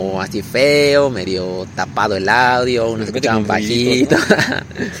escuchaba como así feo, medio tapado el audio, unos escuchaban bajito,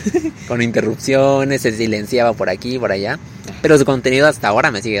 con interrupciones, se silenciaba por aquí y por allá. Pero su contenido hasta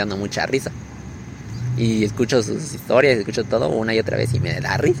ahora me sigue dando mucha risa. Y escucho sus historias, escucho todo una y otra vez y me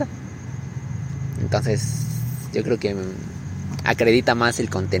da risa. Entonces yo creo que acredita más el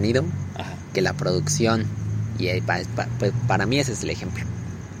contenido que la producción. Y para mí ese es el ejemplo.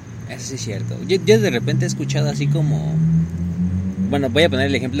 Eso sí es cierto. Yo de repente he escuchado así como... Bueno, voy a poner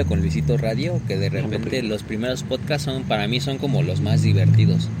el ejemplo con Luisito Radio, que de repente los primeros podcasts para mí son como los más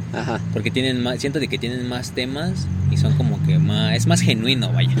divertidos. Ajá. Porque siento de que tienen más temas y son como que es más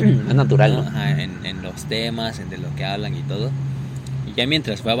genuino, vaya. Más natural, ¿no? Ajá, en los temas, de lo que hablan y todo. Y ya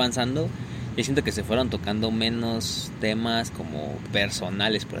mientras fue avanzando, yo siento que se fueron tocando menos temas como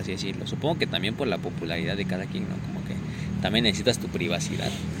personales, por así decirlo. Supongo que también por la popularidad de cada quien, ¿no? Como que también necesitas tu privacidad.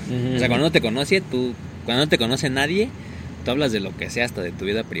 O sea, cuando no te conoce nadie, tú hablas de lo que sea, hasta de tu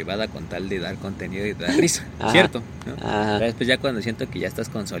vida privada, con tal de dar contenido y dar risa, ¿cierto? ¿No? Pero después ya cuando siento que ya estás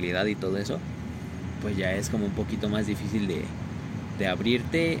consolidado y todo eso, pues ya es como un poquito más difícil de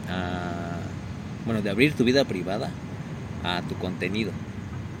abrirte de abrir tu vida privada a tu contenido,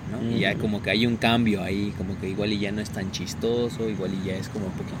 ¿no? Y ya como que hay un cambio ahí, como que igual y ya no es tan chistoso, igual y ya es como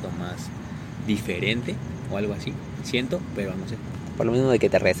un poquito más diferente o algo así, siento, pero no sé. Por lo mismo de que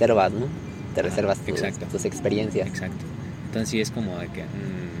te reservas, ¿no? Te reservas tus experiencias. Exacto. Entonces sí es como de que...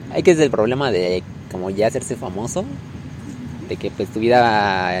 Hay que es el problema de como ya hacerse famoso, de que pues tu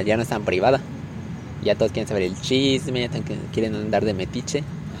vida ya no es tan privada. Ya todos quieren saber el chisme, quieren andar de metiche.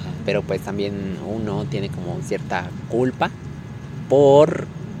 Pero pues también uno tiene como cierta culpa por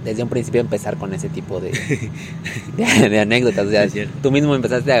desde un principio empezar con ese tipo de anécdotas. O sea, tú mismo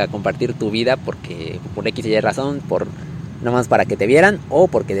empezaste a compartir tu vida porque por X y Y razón, por nomás para que te vieran o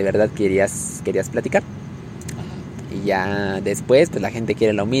porque de verdad querías platicar. Y ya después pues la gente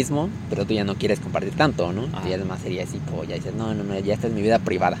quiere lo mismo, pero tú ya no quieres compartir tanto, ¿no? Y además sería así como ya dices, no, ya esta es mi vida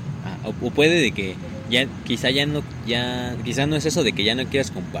privada. O puede de que quizá no es eso de que ya no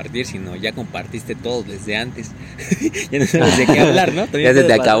quieras compartir, sino ya compartiste todo desde antes. Ya no sabes de qué hablar, ¿no? Ya se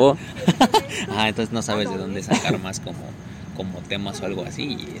te acabó. Entonces no sabes de dónde sacar más como temas o algo así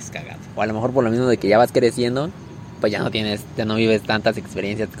y es cagado. O a lo mejor por lo mismo de que ya vas creciendo, pues ya no vives tantas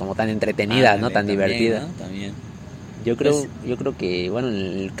experiencias como tan entretenidas, ¿no? Tan divertidas. ¿No? También. Yo creo que, bueno, en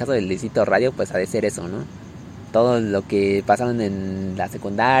el caso del Luisito Radio, pues ha de ser eso, ¿no? Todo lo que pasaron en la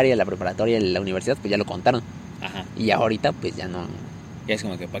secundaria, la preparatoria, la universidad, pues ya lo contaron. Ajá. Y ahorita, pues ya no. Ya es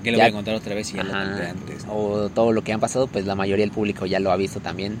como que, ¿para qué lo voy a contar otra vez si ya lo conté antes? O todo lo que han pasado, pues la mayoría del público ya lo ha visto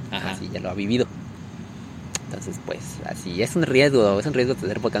también. Así ya lo ha vivido. Entonces, pues, así, es un riesgo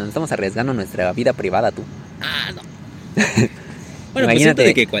hacer porque nos estamos arriesgando nuestra vida privada, tú. No. Bueno, pues siento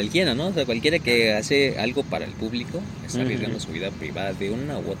de que cualquiera, ¿no? O sea, cualquiera que hace algo para el público está arriesgando su vida privada de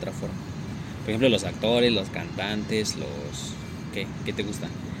una u otra forma. Por ejemplo, los actores, los cantantes, ¿qué te gustan?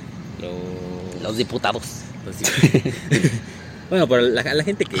 Los diputados. Bueno, pero la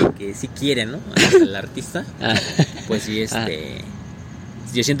gente que sí quiere, ¿no? Al artista, pues sí,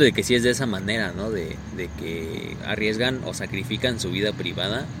 yo siento de que sí es de esa manera, ¿no? De que arriesgan o sacrifican su vida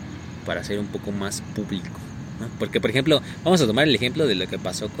privada para ser un poco más público, ¿no? Porque, por ejemplo, vamos a tomar el ejemplo de lo que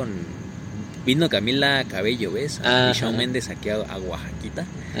pasó vino Camila Cabello, ¿ves? Y Shawn Mendes aquí a Oaxaquita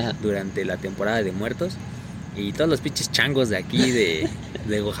durante la temporada de Muertos. Y todos los pinches changos de aquí de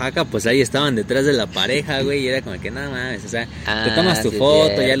Oaxaca, pues ahí estaban detrás de la pareja, güey. Y era como que nada más, o sea, te tomas tu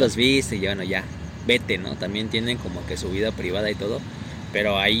foto, ya los viste, y bueno, ya, vete, ¿no? También tienen como que su vida privada y todo.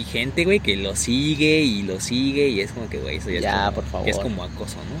 Pero hay gente, güey, que lo sigue, y es como que, güey, eso ya es, por favor. Que es como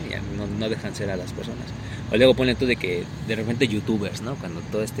acoso, ¿no? Ya no dejan ser a las personas. O luego ponle tú de que de repente youtubers, ¿no? Cuando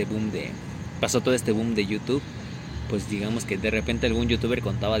pasó todo este boom de YouTube, pues digamos que de repente algún youtuber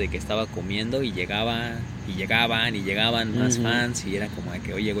contaba de que estaba comiendo y llegaban más fans y era como de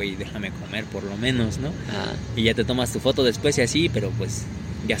que, oye, güey, déjame comer por lo menos, ¿no? Y ya te tomas tu foto después y así, pero pues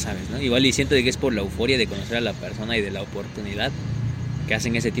ya sabes, ¿no? Igual y siento de que es por la euforia de conocer a la persona y de la oportunidad que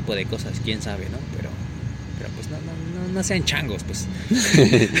hacen ese tipo de cosas, quién sabe, ¿no? Pero pues no sean changos, pues.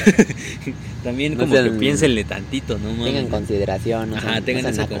 También No como sean- que piénsenle tantito, ¿no? Mames, Tengan ¿no? consideración, no Ajá, sean- tengan no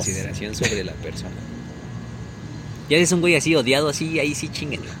sean esa nacos. consideración sobre la persona. Ya es un güey así odiado, así, ahí sí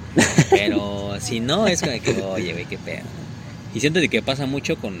chinguenlo. Pero si no, es como que, oye, güey, qué pedo, ¿no? Y siento de que pasa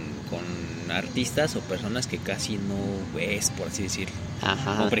mucho con artistas o personas que casi no ves, por así decirlo.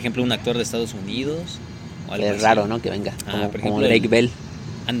 Ajá. Como por ejemplo un actor de Estados Unidos o algo Es así. raro, ¿no? Que venga. Ah, Como, por como ejemplo, Drake Bell.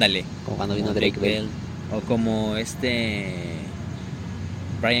 Ándale. Como cuando vino Como Drake Bell. O como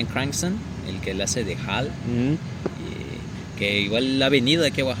Bryan Cranston, el que le hace de Hal, que igual ha venido de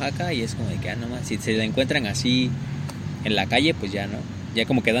aquí a Oaxaca y es como de que, nomás, si se la encuentran así en la calle, pues ya, ¿no? Ya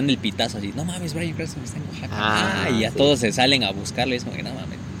como que dan el pitazo así, no mames, Bryan Cranston está en Oaxaca. Y ya Sí. todos se salen a buscarlo y es como que, no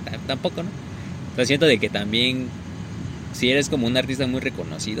mames, tampoco, ¿no? Pero siento de que también, si eres como un artista muy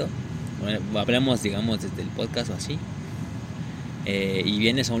reconocido, bueno, hablamos, digamos, desde el podcast o así, y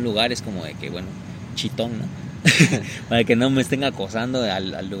vienes a un lugar, es como de que, bueno, chitón, ¿no? Para que no me estén acosando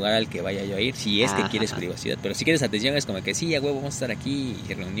al lugar al que vaya yo a ir, si es que quieres privacidad. Pero si quieres atención, es como que sí, a huevo, vamos a estar aquí,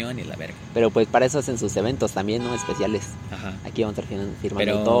 y reunión y la verga. Pero pues para eso hacen sus eventos también, ¿no? Especiales. Ajá. Aquí vamos a estar firmando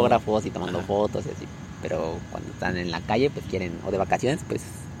Pero- autógrafos y tomando Ajá. fotos y así. Pero cuando están en la calle, pues quieren, o de vacaciones, pues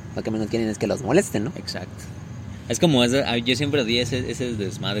lo que menos quieren es que los molesten, ¿no? Exacto. Es como, yo siempre di esos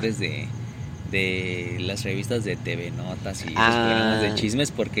desmadres de las revistas de TV Notas y esos programas de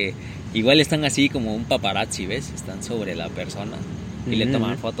chismes, porque igual están así como un paparazzi, ¿ves? Están sobre la persona y le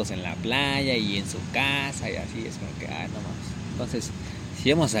toman fotos en la playa y en su casa y así, es como que, no mames. Entonces,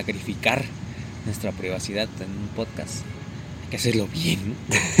 si vamos a sacrificar nuestra privacidad en un podcast, hay que hacerlo bien,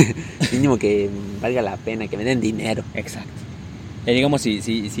 ¿no? Mínimo que valga la pena, que me den dinero. Exacto. Ya digamos, si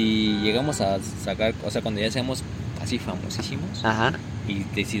llegamos a sacar, o sea, cuando ya seamos así famosísimos Ajá. y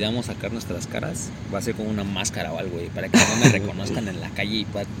decidamos sacar nuestras caras, va a ser como una máscara o algo, güey, para que no me reconozcan en la calle y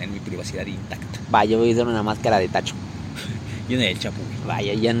pueda tener mi privacidad intacta. Va, yo voy a usar una máscara de tacho. Y una del Chapo, güey.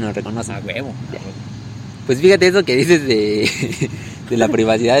 Vaya, ya no reconocen. A huevo. Ya. Pues fíjate eso que dices de la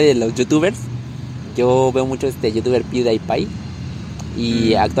privacidad de los youtubers. Yo veo mucho este youtuber PewDiePie.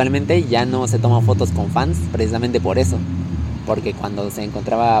 Y actualmente ya no se toma fotos con fans precisamente por eso. Porque cuando se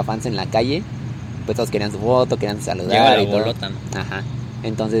encontraba fans en la calle, pues todos querían su foto, querían Llega saludar la y todo. bolota, ¿no? Ajá.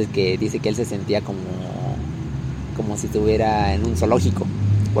 Entonces que dice que él se sentía como si estuviera en un zoológico.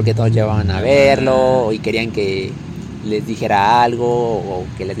 Porque todos llevaban a verlo y querían que les dijera algo o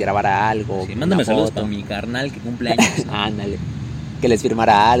que les grabara algo. Sí, una mándame saludos foto. para mi carnal que cumple años. Ándale. Que les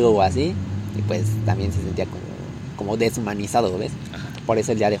firmara algo o así. Y pues también se sentía como deshumanizado, ¿ves? Ajá. Por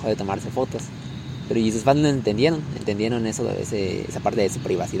eso él ya dejó de tomarse fotos. Pero y sus fans no entendieron eso, esa parte de su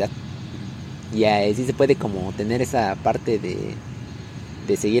privacidad. Y ahí sí se puede como tener esa parte de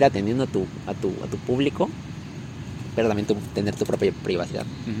seguir atendiendo a tu público, pero también tener tu propia privacidad.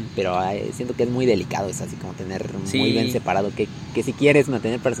 Ujú. Pero siento que es muy delicado, es así como tener Sí. muy bien separado que si quieres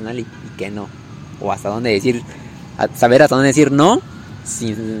mantener personal y que no. O hasta dónde decir, saber hasta dónde decir no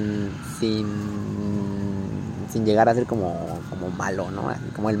sin llegar a ser como malo, ¿no? Así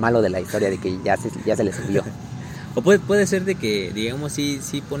como el malo de la historia de que ya se le subió. O puede ser de que, digamos, sí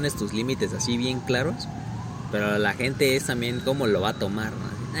pones tus límites así bien claros, pero la gente es también cómo lo va a tomar,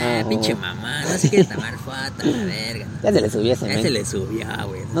 ¿no? Así, pinche mamá, no se quiere tomar foto, la verga, ¿no? Ya se le subió ese Ya men. se le subió,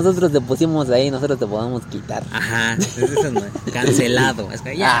 güey. Nosotros te pusimos ahí, nosotros te podemos quitar. Ajá, eso no es cancelado. Es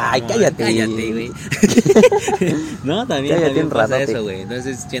que ya, Ay, mamá, cállate. cállate, güey. No, también Cállate un pasa ratote. eso, güey.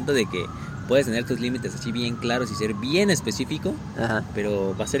 Entonces siento de que puedes tener tus límites así bien claros y ser bien específico, Ajá.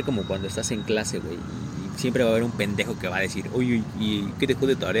 pero va a ser como cuando estás en clase, güey. Y siempre va a haber un pendejo que va a decir, oye, ¿y qué dejó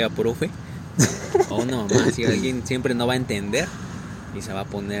de tarea, profe? O no, más, si alguien siempre no va a entender y se va a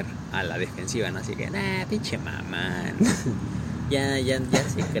poner a la defensiva, ¿no? Así que, pinche mamá, ¿no? ya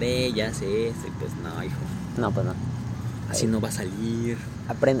se cree, ya sé esto, y pues no, hijo, No, pues no. así no va a salir.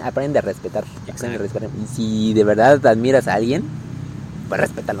 Aprende a respetar. Aprende a Exacto. respetar. Y si de verdad admiras a alguien, pues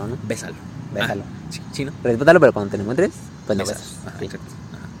respétalo, ¿no? Bésalo. Bésalo. Sí, ¿no? Respétalo, pero cuando te lo encuentres, pues lo Bésalo. besas. Ajá, Sí. exacto.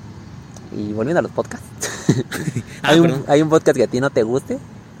 Ajá. Y volviendo a los podcasts. Ah, perdón. ¿Hay un podcast que a ti no te guste?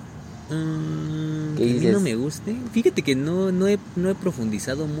 Que ¿Qué a mí dices? no me guste. Fíjate que no he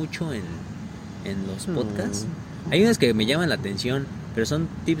profundizado mucho en los podcasts. Hay unos que me llaman la atención, pero son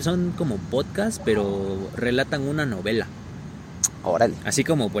como podcasts, pero relatan una novela. Órale. Así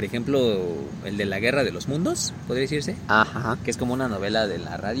como, por ejemplo, el de la Guerra de los Mundos, podría decirse, Ajá. que es como una novela de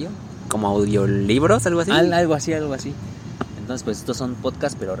la radio. Como audiolibros, algo así. Algo así. Entonces, pues estos son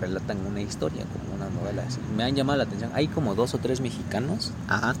podcasts, pero relatan una historia, como una novela así. Me han llamado la atención. Hay como 2 o 3 mexicanos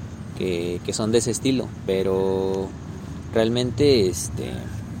Ajá. que son de ese estilo, pero realmente,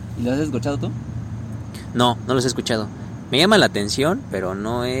 ¿Y los has escuchado tú? no los he escuchado. Me llama la atención, pero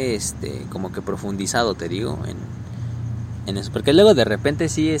no he, como que profundizado, te digo, en eso. Porque luego de repente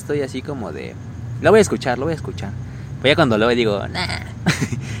sí estoy así como de, lo voy a escuchar. Pero ya cuando luego digo, nah,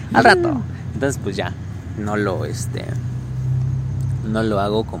 al rato. Entonces pues ya, no lo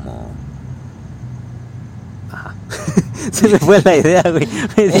hago como... Ajá. Se me fue la idea, güey.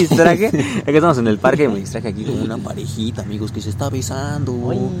 Me distraje. Aquí estamos en el parque y me distraje aquí con una parejita, amigos, que se está besando.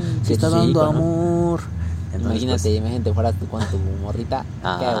 Uy, se está qué dando chico, ¿no? amor. Entonces, Imagínate fueras tú con tu morrita.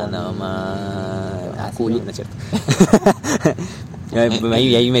 no más. Así, No es cierto.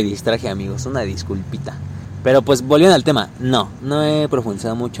 ahí me distraje, amigos. Una disculpita. Pero pues volviendo al tema, no he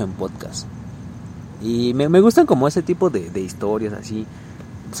profundizado mucho en podcast. Y me gustan como ese tipo de historias así.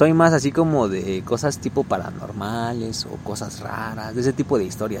 Soy más así como de cosas tipo paranormales o cosas raras, de ese tipo de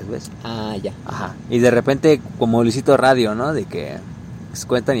historias, ¿ves? Ya. Ajá. Y de repente como Luisito Radio, ¿no? De que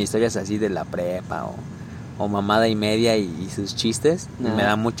cuentan historias así de la prepa o mamada y media y sus chistes. Y me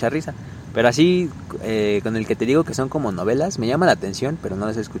da mucha risa. Pero así, con el que te digo que son como novelas, me llama la atención, pero no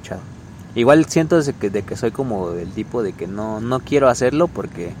las he escuchado. Igual siento de que soy como del tipo de que no quiero hacerlo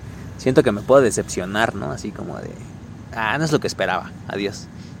porque siento que me puedo decepcionar, ¿no? Así como de, no es lo que esperaba, adiós.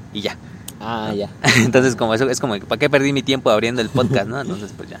 Y ya. Ya. Entonces como eso es como, ¿para qué perdí mi tiempo abriendo el podcast, no?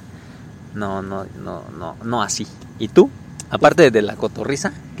 Entonces pues ya. No así. ¿Y tú? Aparte de la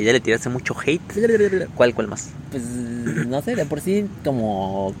cotorriza, que ya le tiraste mucho hate, ¿cuál más? Pues no sé, de por sí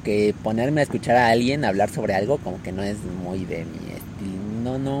como que ponerme a escuchar a alguien hablar sobre algo como que no es muy de mi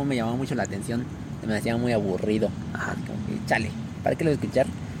estilo. No me llamaba mucho la atención, me hacía muy aburrido. Ajá. Como que, chale, ¿para qué lo voy a escuchar?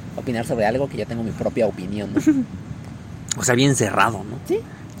 Opinar sobre algo que yo tengo mi propia opinión, ¿no? O sea, bien cerrado, ¿no? Sí.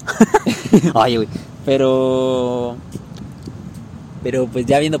 Oye, güey. Pero pues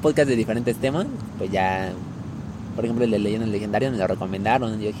ya viendo podcasts de diferentes temas, pues ya, por ejemplo el de Leyendas Legendarias me lo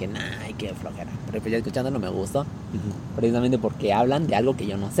recomendaron. Yo dije, qué flojera. Pero pues ya escuchándolo me gustó. Precisamente porque hablan de algo que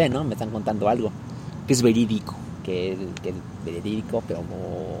yo no sé, ¿no? Me están contando algo Que es verídico. que es verídico, pero a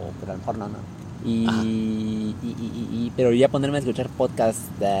lo mejor no. Pero ya ponerme a escuchar podcasts,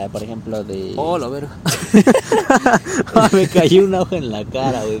 por ejemplo, de... Oh, la verga. Me cayó una hoja en la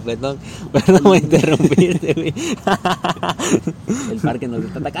cara, güey. Perdón por interrumpirte, güey. El parque nos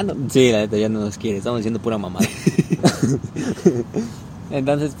está atacando. Sí, la neta ya no nos quiere. Estamos diciendo pura mamada.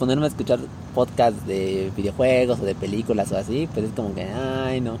 Entonces ponerme a escuchar podcasts de videojuegos o de películas o así, pues es como que,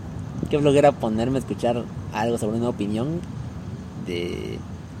 no. Qué flojera ponerme a escuchar algo sobre una opinión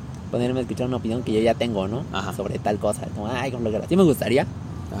ponerme a escuchar una opinión que yo ya tengo, ¿no? Ajá. Sobre tal cosa. Como, qué flojera. Sí me gustaría.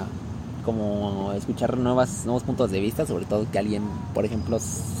 Ajá. Como escuchar nuevos puntos de vista, sobre todo que alguien, por ejemplo,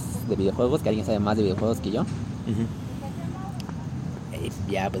 de videojuegos, que alguien sabe más de videojuegos que yo.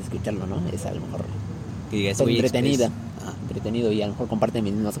 Ya, pues escucharlo, ¿no? Es a lo mejor entretenido. Entretenido y a lo mejor comparten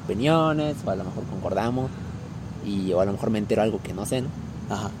mis mismas opiniones, o a lo mejor concordamos, o a lo mejor me entero algo que no sé, ¿no?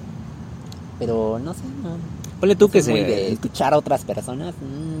 Ajá. Pero no sé, no. Ponle tú no que soy muy de escuchar a otras personas,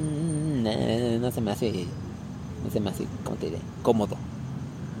 no se me hace, ¿cómo te diré? Cómodo.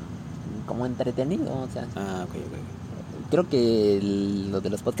 Como entretenido, o sea. Ok. Creo que lo de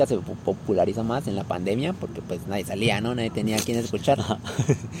los podcasts se popularizó más en la pandemia porque pues nadie salía, ¿no? Nadie tenía a quien escuchar.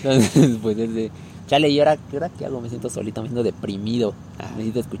 Entonces, pues desde chale, ¿y ahora qué hago? Me siento solito, me siento deprimido.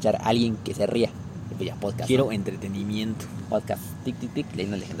 Necesito escuchar a alguien que se ría. Y pues ya, podcast. Quiero, ¿no? Entretenimiento. Podcast, tic,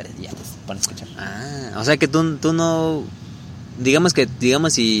 Leyendas Legendarias, y ya, pues pon a escuchar. O sea que tú no... Digamos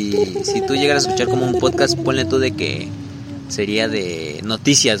si tú llegaras a escuchar como un podcast, ponle tú de que sería de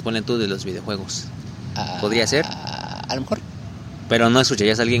noticias, ponle tú de los videojuegos. ¿Podría ser? A lo mejor. Pero no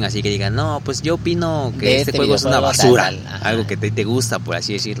escucharías a alguien así que diga, no, pues yo opino que este juego es una basura. Algo que te gusta, por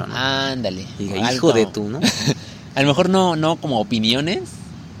así decirlo, ¿no? Ándale. Diga, hijo de tú, ¿no? A lo mejor no como opiniones,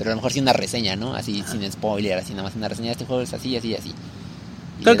 pero a lo mejor sí una reseña, ¿no? Así sin spoiler, así nada más una reseña de este juego es así.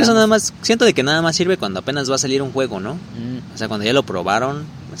 Creo que eso nada más, siento de que nada más sirve cuando apenas va a salir un juego, ¿no? O sea, cuando ya lo probaron,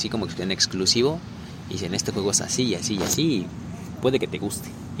 así como que en exclusivo, y dicen, este juego es así, puede que te guste,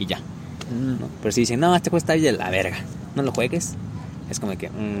 y ya. ¿No? Pero si dicen, no, este juego está ahí de la verga, no lo juegues, es como que,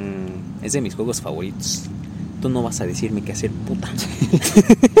 es de mis juegos favoritos. Tú no vas a decirme qué hacer, puta.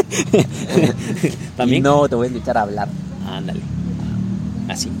 ¿También? Y no te voy a escuchar hablar. Ándale.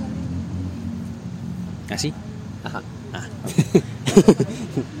 Así. Ajá.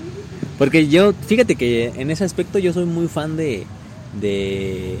 Porque yo, fíjate que en ese aspecto yo soy muy fan de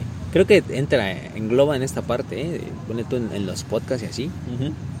creo que engloba en esta parte, pone tú en los podcasts y así.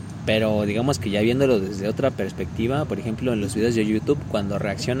 Pero digamos que ya viéndolo desde otra perspectiva, por ejemplo en los videos de YouTube, cuando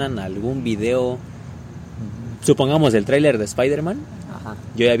reaccionan a algún video, supongamos el tráiler de Spider-Man, Ajá.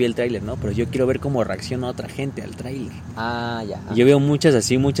 Yo ya vi el tráiler, ¿no? Pero yo quiero ver cómo reacciona otra gente al tráiler. Ah, ya. Y yo veo muchas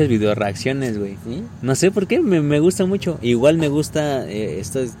video reacciones, güey. ¿Sí? No sé por qué, me gusta mucho. Igual me gusta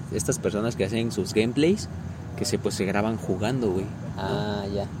estas personas que hacen sus gameplays, que se graban jugando, güey. Ah,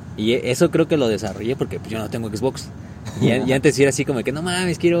 ya. Y eso creo que lo desarrollé porque pues, yo no tengo Xbox. Y antes era así como que no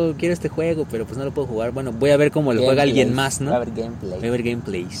mames, quiero este juego, pero pues no lo puedo jugar. Bueno, voy a ver cómo lo juega alguien más, ¿no? Va a haber gameplay. Voy a ver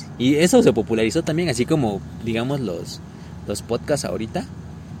gameplays. Y eso se popularizó también, así como, digamos, los podcasts ahorita.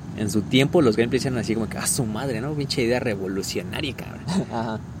 En su tiempo los gameplays eran así como que, su madre, ¿no? Pinche idea revolucionaria, cabrón.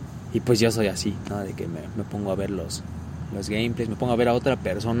 Ajá. Y pues yo soy así, ¿no? De que me pongo a ver los gameplays, me pongo a ver a otra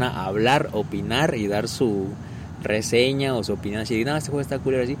persona hablar, opinar y dar su reseña o su opinión así, no, este juego está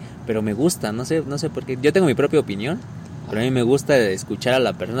culero así, pero me gusta, no sé por qué. Yo tengo mi propia opinión, pero a mí me gusta escuchar a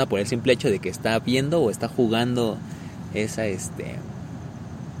la persona por el simple hecho de que está viendo o está jugando ese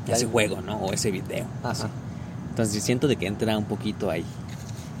juego, ¿no? O ese video. Ajá. Entonces siento de que entra un poquito ahí.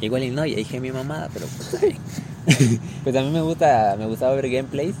 Igual y no, ya dije mi mamada, pero pues ahí. Pues a mí me gustaba ver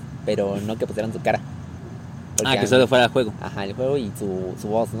gameplays, pero no que pusieran su cara. Porque Que solo fuera juego. Ajá, el juego y su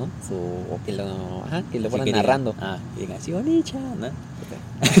voz, ¿no? O que lo fueran que narrando. Digan así, Onicha, ¿no?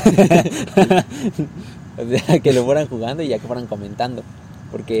 O sea, que lo fueran jugando y ya que fueran comentando.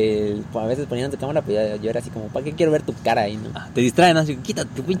 Porque a veces ponían su cámara, pues yo era así como, ¿para qué quiero ver tu cara ahí, no? Te distraen, así, quita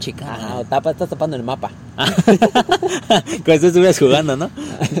tu pinche cara. Ajá, o estás tapando el mapa. Cuando tú estuvieras jugando, ¿no?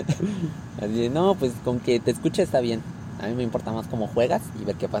 Así, no, pues con que te escuche está bien. A mí me importa más cómo juegas y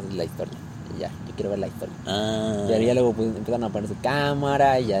ver qué pasa en la historia. Y ya, yo quiero ver la historia. Y ya luego pues, empezaron a poner su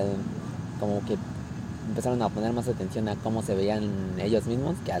cámara y ya como que empezaron a poner más atención a cómo se veían ellos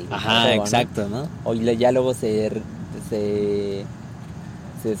mismos que al juego, exacto, ¿no? O ya luego se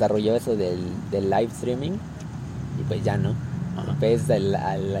desarrolló eso del live streaming y pues ya no. Ves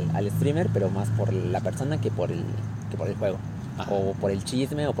al streamer, pero más por la persona que por el juego. Ajá. O por el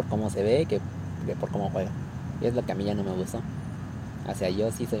chisme o por cómo se ve que por cómo juega. Y es lo que a mí ya no me gustó. O sea,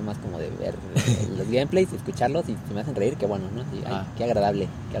 yo sí soy más como de ver los gameplays, escucharlos y si me hacen reír, qué bueno, ¿no? Sí, qué agradable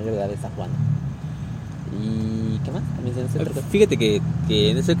está jugando. ¿Y qué más? Fíjate que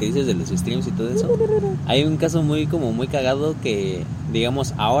en eso que dices de los streams y todo eso, hay un caso muy cagado que,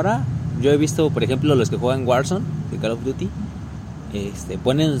 digamos, ahora yo he visto, por ejemplo, los que juegan Warzone de Call of Duty,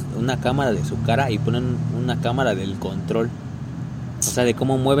 ponen una cámara de su cara y ponen una cámara del control. O sea, de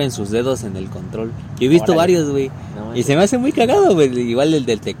cómo mueven sus dedos en el control. Yo he visto varios, güey. No, y se me hace muy cagado, güey. Igual el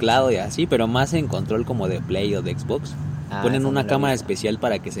del teclado y así, pero más en control como de Play o de Xbox. Ponen una cámara especial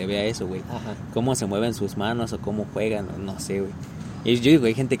para que se vea eso, güey. Cómo se mueven sus manos o cómo juegan, no sé, güey. Y yo digo,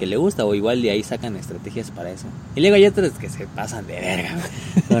 hay gente que le gusta o igual de ahí sacan estrategias para eso. Y luego hay otros que se pasan de verga,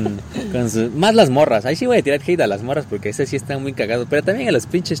 güey. Más las morras. Ahí sí voy a tirar hate a las morras porque ese sí está muy cagado. Pero también a los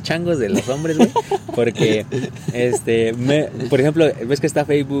pinches changos de los hombres, güey. Porque, por ejemplo, ves que está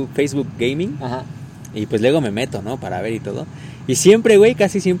Facebook Gaming. Ajá. Y pues luego me meto, ¿no? Para ver y todo. Y siempre, güey,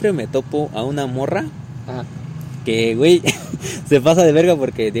 casi siempre me topo a una morra. Ajá. Que, güey, se pasa de verga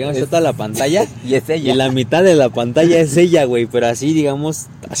porque, digamos, está toda la pantalla y es ella. Y la mitad de la pantalla es ella, güey. Pero así, digamos,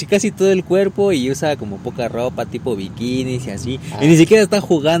 así casi todo el cuerpo y usa como poca ropa, tipo bikinis y así. Y ni siquiera está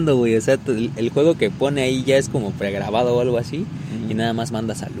jugando, güey. O sea, el juego que pone ahí ya es como pregrabado o algo así. Y nada más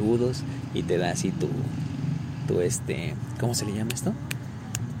manda saludos y te da así tu ¿cómo se le llama esto?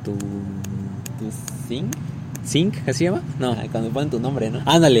 Tu sync. ¿Sync? ¿Así se llama? No. Cuando ponen tu nombre, ¿no?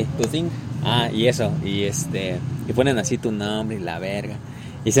 Ándale. Tu sync. Y eso. Y y ponen así tu nombre y la verga.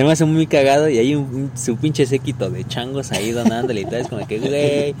 Y se me hace muy cagado y hay su pinche séquito de changos ahí donándole y tal. Es como que,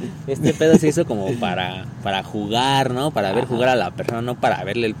 güey, este pedo se hizo como para jugar, ¿no? Para ver jugar a la persona, no para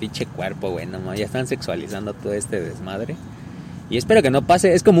verle el pinche cuerpo, güey. No, ya están sexualizando todo este desmadre. Y espero que no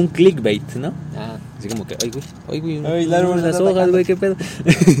pase, es como un clickbait, ¿no? Así como que, ay, güey, las hojas, güey, qué pedo.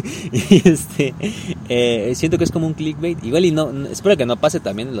 Y siento que es como un clickbait. Igual y no, espero que no pase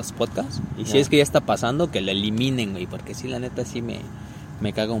también en los podcasts. Y si es que ya está pasando, que lo eliminen, güey, porque sí, la neta, sí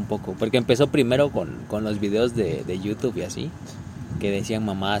me caga un poco. Porque empezó primero con los videos de YouTube y así, que decían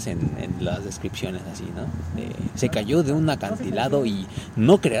mamadas en las descripciones así, ¿no? Se cayó de un acantilado y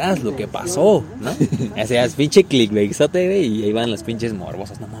no creerás lo que pasó, ¿no? O sea, es pinche clickbaitzote, güey, y ahí van los pinches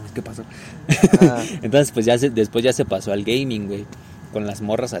morbosos, no mames, ¿qué pasó? Entonces, pues después ya se pasó al gaming, güey, con las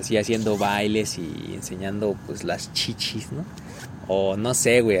morras así haciendo bailes y enseñando, pues, las chichis, ¿no? O no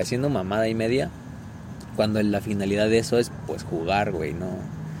sé, güey, haciendo mamada y media, cuando la finalidad de eso es, pues, jugar, güey,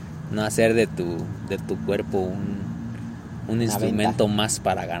 no hacer de tu cuerpo un instrumento más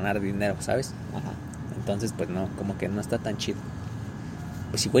para ganar dinero, ¿sabes? Ajá. Entonces, pues no, como que no está tan chido.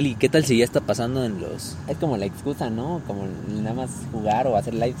 Pues igual, ¿y qué tal si ya está pasando en los...? Es como la excusa, ¿no? Como nada más jugar o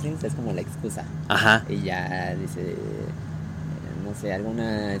hacer live streams es como la excusa. Ajá. Y ya dice... no sé,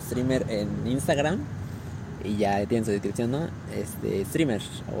 alguna streamer en Instagram y ya tienen su descripción, ¿no? Streamer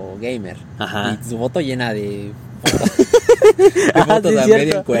o gamer. Ajá. Y su foto llena de fotos sí, a cierto.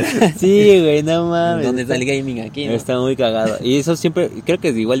 medio encueradas. Sí, güey, no mames. ¿Dónde está el gaming aquí, no? Está muy cagado. Y eso siempre, creo que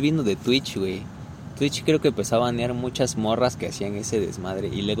igual vino de Twitch, güey. Twitch creo que empezó a banear muchas morras que hacían ese desmadre.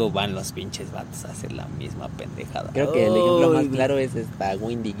 Y luego van los pinches vatos a hacer la misma pendejada. Creo que el ejemplo más Ay, claro es esta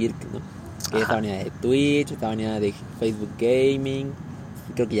Windy Girk, ¿no? Que ya está Ajá. baneada de Twitch, está baneada de Facebook Gaming.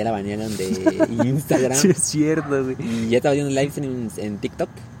 Creo que ya la banearon de Instagram. Sí, es cierto, güey. Y ya estaba haciendo live streams en TikTok.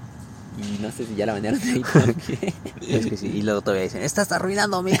 Y no sé si ya la banearon de ahí también. Es que sí. Y luego todavía dicen, estás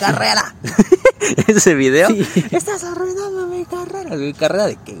arruinando mi carrera. Ese video. Sí. Estás arruinando mi carrera. ¿Mi carrera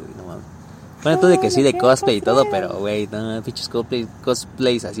de qué, güey? No mames. Bueno, tú de que sí, de cosplay y todo, pero, güey, no, pinches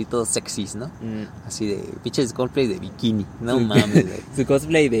cosplays así todos sexys, ¿no? Así de, pinches cosplays de bikini. No mames, güey. Su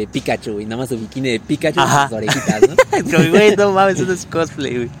cosplay de Pikachu y nada más su bikini de Pikachu Ajá. con sus orejitas, ¿no? Pero, güey, no mames, eso es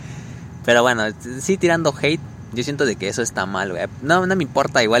cosplay, güey. Pero bueno, sí tirando hate, yo siento de que eso está mal, güey. No me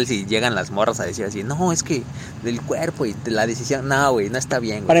importa igual si llegan las morras a decir así, no, es que del cuerpo y de la decisión, no, güey, no está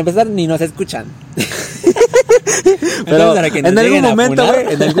bien, güey. Para empezar, ni nos escuchan. Pero Entonces, para que nos en algún lleguen a momento, funar.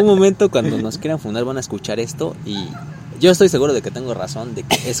 güey, en algún momento cuando nos quieran fundar van a escuchar esto y yo estoy seguro de que tengo razón, de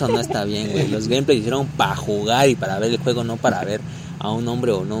que eso no está bien, güey. Los gameplays hicieron para jugar y para ver el juego, no para ver a un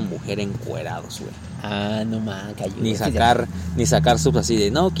hombre o una mujer encuerados, güey. Ah, no más, cayó. Ni sacar subs así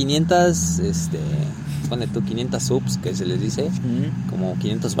de, no, 500, pone tú 500 subs, que se les dice, como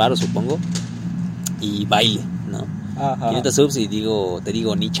 500 varos, supongo, y baile, ¿no? Ajá. 500 subs y te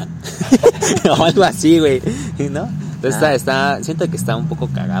digo Nichan. O algo así, güey, ¿no? Entonces siento que está un poco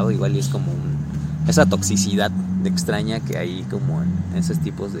cagado, igual y es como esa toxicidad de extraña que hay como en esos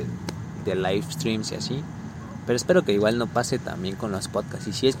tipos de live streams y así. Pero espero que igual no pase también con los podcasts.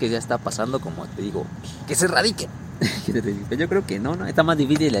 Y si es que ya está pasando, como te digo, que se erradique. Yo creo que no, está más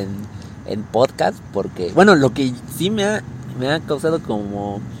difícil en podcast porque, bueno, lo que sí me ha causado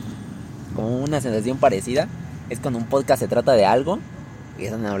como una sensación parecida es cuando un podcast se trata de algo y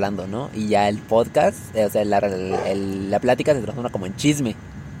están hablando, ¿no? Y ya el podcast, o sea, la plática se transforma como en chisme.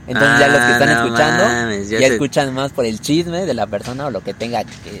 Entonces ya los que están escuchando mames, ya escuchan más por el chisme de la persona o lo que tenga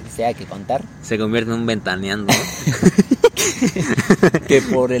que sea que contar Se convierte en un ventaneando, ¿no? que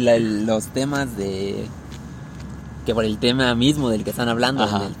por los temas que por el tema mismo del que están hablando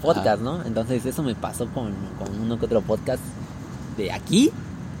Ajá, en el podcast, ¿no? Entonces eso me pasó con uno que otro podcast de aquí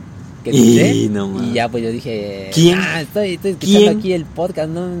que escuché, no mames. y ya pues yo dije, ¿Quién? Estoy escuchando ¿Quién? aquí el podcast,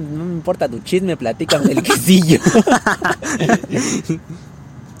 no me importa tu chisme, platícame el quesillo.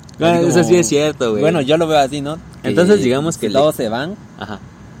 Bueno, Así eso como- sí es cierto, güey. Bueno, yo lo veo así, ¿no? Entonces, digamos que todos se van Ajá.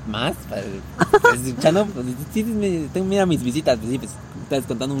 más escuchando, pues, sí, mira mis visitas, pues, sí, pues estás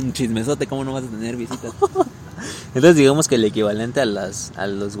contando un chismesote, ¿cómo no vas a tener visitas? Entonces digamos que el equivalente a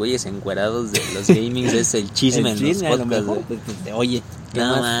los güeyes encuerados de los gamings es el chisme El en los chisme, a lo podcasts, mejor, güey. pues, te oye, ¿qué No,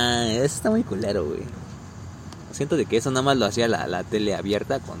 más? man, eso está muy culero, güey. Siento de que eso nada más lo hacía la tele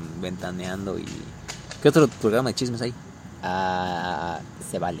abierta con Ventaneando y... ¿Qué otro programa de chismes hay?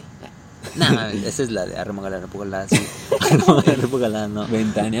 Se vale. No, esa es la de Arremangala, Repúgala, sí. Arremangala, Repúgala, no.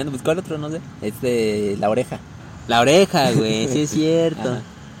 Ventaneando, pues ¿cuál otro? No sé. La oreja. La oreja, güey, sí es cierto. Ajá.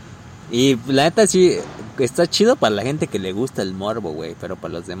 Y la neta sí, está chido para la gente que le gusta el morbo, güey. Pero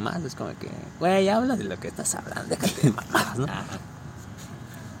para los demás es como que, güey, habla de lo que estás hablando, déjate de mamadas, ¿no? Ajá.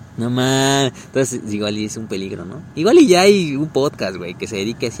 No man, entonces igual y es un peligro, ¿no? Igual y ya hay un podcast, güey, que se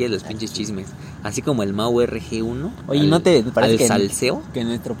dedique así a los pinches chismes. Así como el Mau RG1. Oye, ¿no te parece al que salseo? que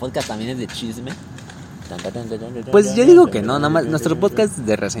nuestro podcast también es de chisme? Pues yo digo que no, nada más nuestro podcast es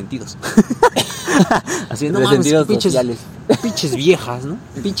de resentidos. Así no mames, Resentidos pinches, sociales. pinches viejas, ¿no?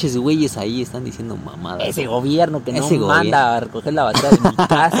 Pinches güeyes ahí están diciendo mamadas. Ese gobierno que no Ese manda gobierno. a recoger la basura de mi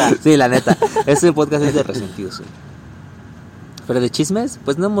casa. Sí, la neta, ese podcast es de resentidos, güey. Pero de chismes,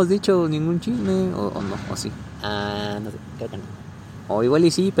 pues no hemos dicho ningún chisme, o no, o sí. No sé, creo que no. O igual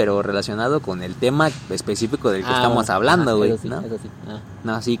y sí, pero relacionado con el tema específico del que estamos bueno, hablando, ajá, güey, eso sí, ¿no? eso sí.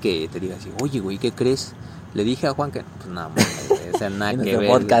 No, así que te diga así, oye, güey, ¿qué crees? Le dije a Juan que, pues nada, o sea, nada En que nuestro ver.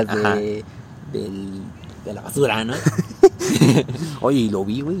 podcast Ajá. de la basura, ¿no? Oye, y lo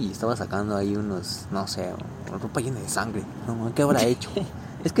vi, güey, y estaba sacando ahí unos, no sé, ropa llena de sangre. No, ¿qué habrá hecho?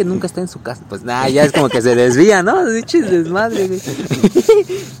 Es que nunca está en su casa. Pues nada, ya es como que se desvía, ¿no? Diches desmadre, güey.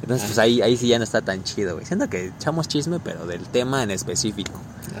 Entonces, pues ahí sí ya no está tan chido, güey. Siento que echamos chisme, pero del tema en específico.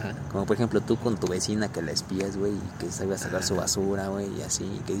 Ajá. Como por ejemplo tú con tu vecina que la espías, güey, y que salga a sacar su basura, güey, y así,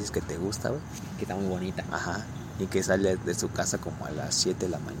 y que dices que te gusta, güey. Que está muy bonita. Ajá. Y que sale de su casa como a las 7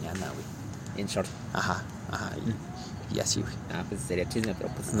 de la mañana, güey. En short. Ajá. y así, güey. Ah, pues sería chisme, pero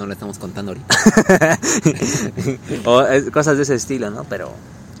pues no lo estamos contando ahorita. O cosas de ese estilo, ¿no? Pero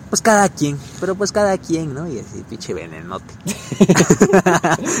pues cada quien, ¿no? Y así, pinche venenote.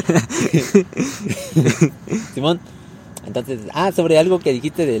 Simón, entonces, sobre algo que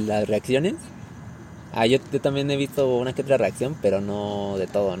dijiste de las reacciones. Yo también he visto una que otra reacción, pero no de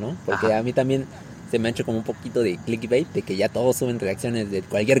todo, ¿no? Porque Ajá. a mí también se me ha hecho como un poquito de clickbait, de que ya todos suben reacciones de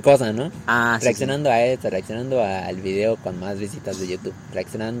cualquier cosa, ¿no? Sí, Reaccionando a esto, reaccionando al video con más visitas de YouTube,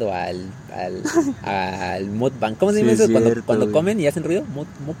 reaccionando al mukbang. ¿Cómo se llama eso? Cuando comen y hacen ruido,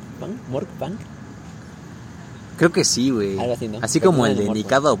 mukbang. Creo que sí, güey. Algo así, ¿no? Así Pero como no el de de humor,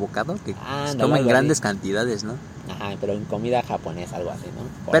 Nikado Avocado, que comen algo grandes así. cantidades, ¿no? Ajá, pero en comida japonesa, algo así,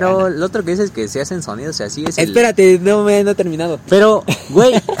 ¿no? Pero Coreana. lo otro que dices es que se hacen sonidos, o sea, sí es Espérate, no he terminado. Pero,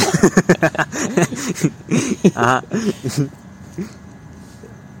 güey. Ajá.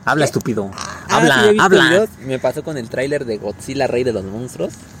 Habla, estúpido. Habla, sí, he visto habla. videos. Me pasó con el tráiler de Godzilla, Rey de los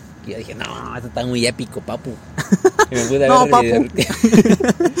Monstruos. Y yo dije, no, esto está muy épico, papu. Y me puse a No, ver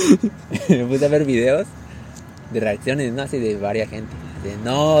me puse a ver videos de reacciones, ¿no? Así de varias gente.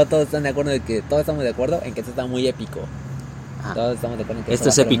 No, todos están de acuerdo todos estamos de acuerdo en que esto está muy épico. Todos estamos de acuerdo en que Esto va a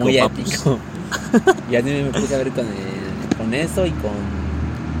es ser épico, muy papus. épico. Y así me puse a ver con eso y con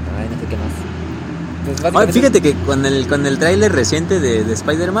no sé qué más. Pues básicamente, Fíjate que con el tráiler reciente de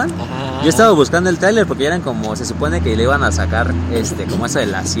Spider-Man, ajá, yo estaba buscando el tráiler porque ya eran como, se supone que le iban a sacar como eso de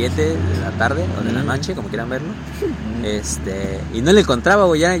las 7 de la tarde o de la noche, como quieran verlo. Y no le encontraba,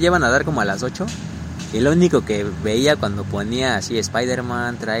 güey, ya iban a dar como a las 8. Y lo único que veía cuando ponía así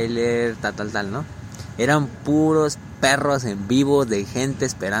Spider-Man, tráiler, tal, ¿no? Eran puros perros en vivo de gente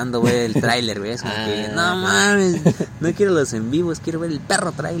esperando, güey, el tráiler, güey. Es como que, no mames, no quiero los en vivos, quiero ver el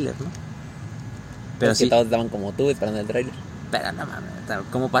perro tráiler, ¿no? Pero sí. Que todos estaban como tú esperando el tráiler. Pero no mames,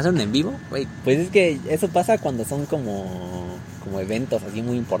 como pasaron en vivo, güey. Pues es que eso pasa cuando son como eventos así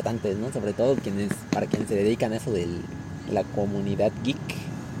muy importantes, ¿no? Sobre todo para quienes se dedican a eso de la comunidad geek.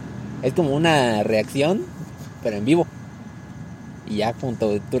 Es como una reacción, pero en vivo. Y ya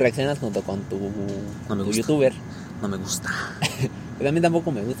tú reaccionas junto con tu youtuber. No me gusta. Pues a mí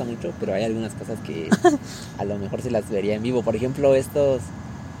tampoco me gusta mucho, pero hay algunas cosas que a lo mejor se las vería en vivo. Por ejemplo, estos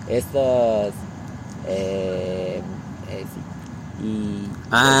sí. Y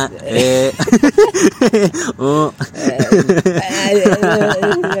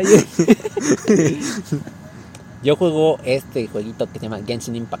yo juego este jueguito que se llama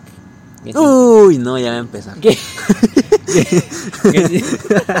Genshin Impact. Uy, no, ya va a empezar. ¿Qué?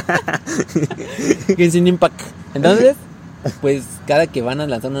 Genshin Impact. Entonces, pues cada que van a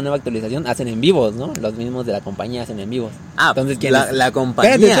lanzar una nueva actualización hacen en vivos, ¿no? Los mismos de la compañía hacen en vivos. Entonces quienes, la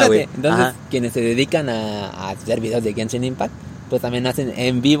compañía, güey. Entonces, quienes se dedican a hacer videos de Genshin Impact, pues también hacen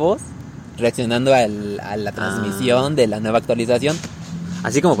en vivos, reaccionando a la transmisión de la nueva actualización.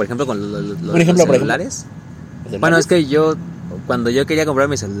 Así como por ejemplo con los celulares. Bueno, es que cuando yo quería comprar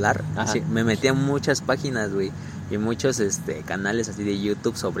mi celular, me metía en muchas páginas, güey, y muchos canales así de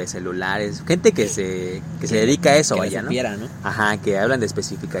YouTube sobre celulares, gente que se dedica a eso, vaya, ¿no? Ajá, que hablan de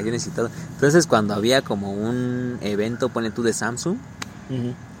especificaciones y todo. Entonces, cuando había como un evento, ponle tú, de Samsung,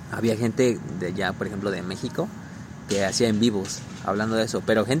 había gente de allá, por ejemplo, de México, que hacía en vivos hablando de eso,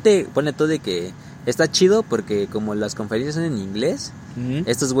 pero gente, ponle tú, de que está chido porque como las conferencias son en inglés,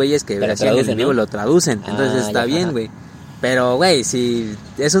 estos güeyes que hacían en vivo, ¿no? Lo traducen, entonces está bien, güey. Pero, güey, si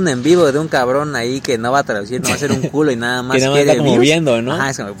es un en vivo de un cabrón ahí que no va a traducir, no va a ser un culo y nada más que nada más está como viendo, ¿no?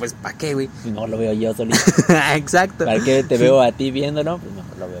 Ajá, es como, pues, ¿para qué, güey? No lo veo yo solito. Exacto. ¿Para qué te veo a ti viéndolo? Pues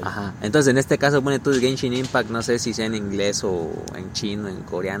mejor lo veo yo. Ajá. Entonces, en este caso, pone tú Genshin Impact, no sé si sea en inglés o en chino, en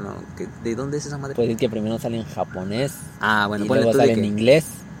coreano. ¿De dónde es esa madre? Pues es que primero sale en japonés. Bueno, y luego sale en inglés.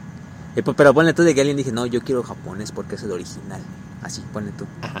 Pero ponle tú de que alguien dije, no, yo quiero japonés porque es el original. Así, ponle tú.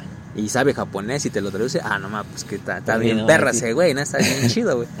 Ajá. Y sabe japonés y te lo traduce. No mames, pues que está bien perra ese güey, ¿no? Está bien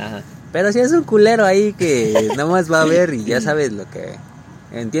chido, güey. Ajá. Pero si es un culero ahí que nada más va a ver y ya sabes lo que...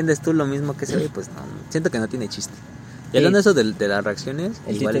 ¿Entiendes tú lo mismo que ese güey? Pues no, siento que no tiene chiste. Y hablando de eso de las reacciones...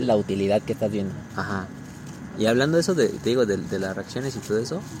 El chiste es la utilidad que estás viendo. Ajá. Y hablando de eso, te digo, de las reacciones y todo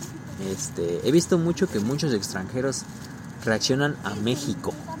eso, he visto mucho que muchos extranjeros reaccionan a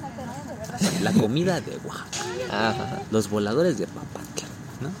México. La comida de Oaxaca. Ajá. Los voladores de Papantla,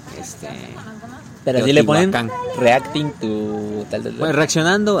 ¿no? Pero si le ponen reacting to tal. Bueno,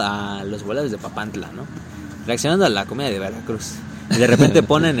 reaccionando a los voladores de Papantla, ¿no? Reaccionando a la comida de Veracruz. Y de repente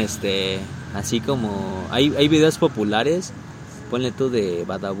ponen así como hay videos populares, ponle tú de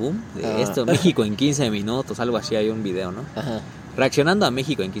Badaboom, de México en 15 minutos, algo así, hay un video, ¿no? Ajá. Reaccionando a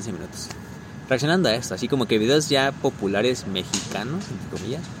México en 15 minutos. Reaccionando a esto, así como que videos ya populares mexicanos, entre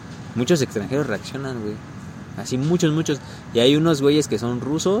comillas. Muchos extranjeros reaccionan, güey. Así muchos. Y hay unos güeyes que son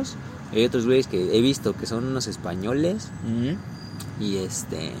rusos, y hay otros güeyes que he visto que son unos españoles. Y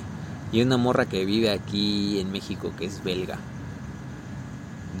y una morra que vive aquí en México que es belga.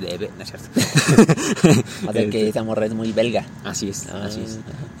 No es cierto. O sea que esa morra es muy belga. Así es.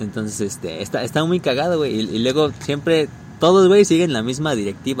 Entonces, está muy cagado, güey. Y luego siempre todos, güey, siguen la misma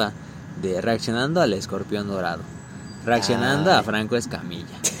directiva de reaccionando al escorpión dorado, reaccionando a Franco Escamilla.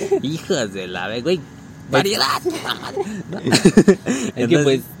 Hijos de la güey. Variedad. Es que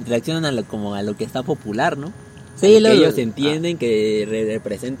pues reaccionan como a lo que está popular, ¿no? Sí, que ellos entienden que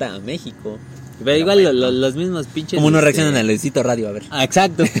representa a México. Pero igual los mismos pinches. Como no reaccionan a Luisito Radio, a ver.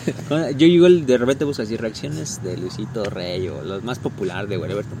 Exacto. Yo igual de repente busco así reacciones de Luisito Rey o los más popular de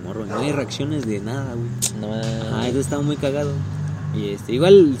Wherever Tomorrow. No hay reacciones de nada, güey. No. Eso está muy cagado. Y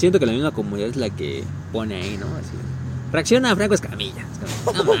igual siento que la misma comunidad es la que pone ahí, ¿no? Así. Reacciona a Franco Escamilla.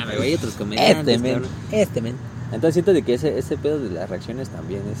 No mames, güey, otros comediantes. Este men. Entonces siento de que ese pedo de las reacciones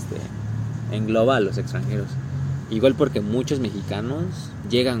también engloba a los extranjeros. Igual porque muchos mexicanos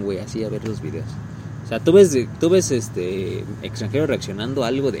llegan, güey, así a ver los videos. O sea, tú ves extranjeros reaccionando a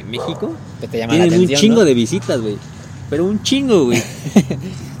algo de México. Que te llama la atención, un chingo, ¿no? De visitas, güey. Pero un chingo, güey.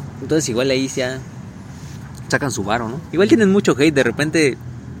 Entonces igual ahí ya sacan su varo, ¿no? Igual tienen mucho hate. De repente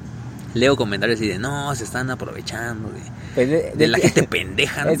leo comentarios así de, no, se están aprovechando de la gente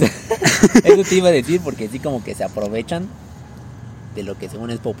pendeja, ¿no? Eso te iba a decir, porque sí como que se aprovechan de lo que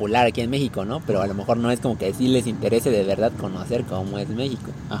según es popular aquí en México, ¿no? Pero a lo mejor no es como que sí les interese de verdad conocer cómo es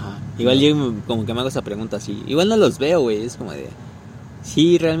México. Ajá. Igual yo como que me hago esa pregunta así. Igual no los veo, güey. Es como de,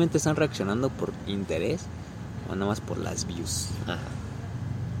 ¿sí realmente están reaccionando por interés o nada más por las views? Ajá.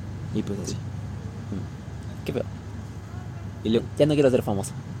 Y pues así. Qué feo. Y luego, ya no quiero ser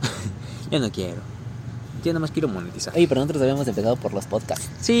famoso. Yo no quiero. Yo nada más quiero monetizar. Oye, pero nosotros habíamos empezado por los podcasts.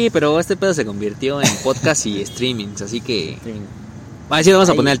 Sí, pero este pedo se convirtió en podcast y streamings, así que... Sí, vamos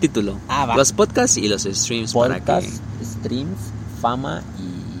a poner el título. Va. Los podcasts y los streams. Podcast, para que... streams, fama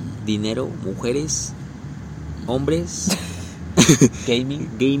y... dinero, mujeres, hombres,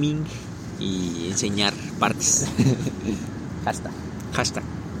 gaming y enseñar partes. Hashtag.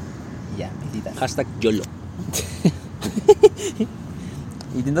 Ya, visitas. Hashtag YOLO.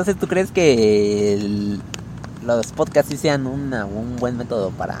 Y entonces, ¿tú crees que los podcasts sí sean un buen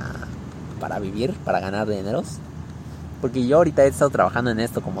método para vivir, para ganar dineros? Porque yo ahorita he estado trabajando en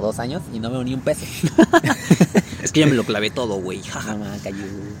esto como 2 años y no veo ni un peso. Es que ya me lo clavé todo, güey. Mamá,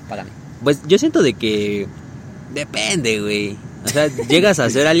 págame. Pues yo siento de que depende, güey. O sea, llegas a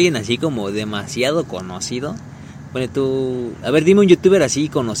ser alguien así como demasiado conocido. Bueno, tú... A ver, dime un youtuber así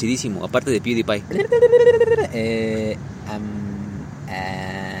conocidísimo, aparte de PewDiePie.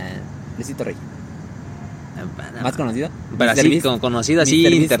 Luisito Rey. ¿Más conocido? Pero así, como conocido así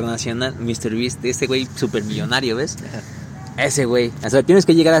internacional. MrBeast, ese güey super millonario, ¿ves? Ajá. Ese güey. O sea, tienes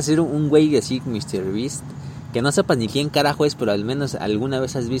que llegar a ser un güey así, MrBeast, que no sepas ni quién carajo es, pero al menos alguna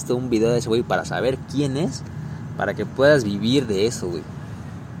vez has visto un video de ese güey para saber quién es, para que puedas vivir de eso, güey.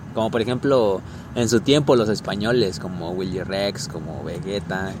 Como por ejemplo, en su tiempo los españoles, como Willy Rex, como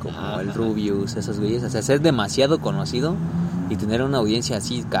Vegeta, como el Rubius, esos güeyes. O sea, ser demasiado conocido y tener una audiencia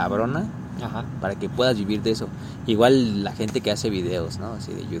así cabrona. Ajá. Para que puedas vivir de eso. Igual la gente que hace videos, ¿no?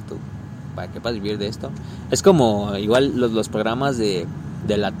 Así de YouTube, para que puedas vivir de esto. Es como igual los programas de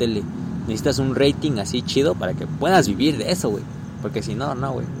la tele. Necesitas un rating así chido para que puedas vivir de eso, güey. Porque si no,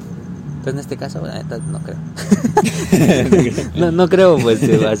 güey. Entonces en este caso, la neta, no creo. no creo, pues,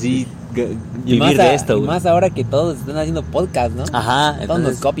 así vivir de esto, güey. Y más ahora que todos están haciendo podcast, ¿no? Ajá. Todos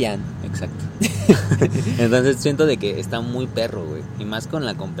nos copian. Exacto. Entonces siento de que está muy perro, güey. Y más con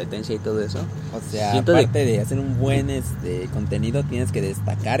la competencia y todo eso. O sea, siento aparte de hacer un buen contenido, tienes que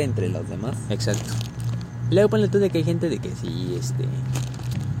destacar entre los demás. Exacto. Luego ponle tú de que hay gente de que sí,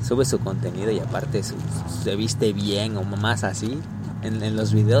 sube su contenido y aparte se viste bien o más así. En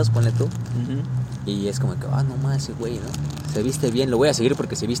los videos, ponle tú. Uh-huh. Y es como que, no más ese güey, ¿no? Se viste bien, lo voy a seguir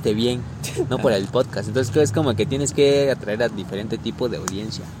porque se viste bien, no por el podcast. Entonces es como que tienes que atraer a diferente tipo de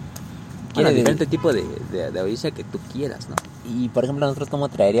audiencia. Diferente tipo de audiencia que tú quieras, ¿no? Y por ejemplo, nosotros ¿cómo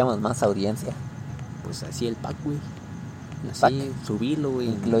traeríamos más audiencia? Pues así el pack, güey. Así, subirlo, güey.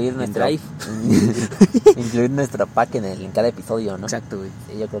 Incluir nuestro drive. Incluir nuestro pack en cada episodio, ¿no? Exacto, güey.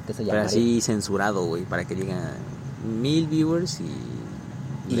 Sí, yo creo que eso ya. Pero así censurado, güey, para que lleguen 1000 viewers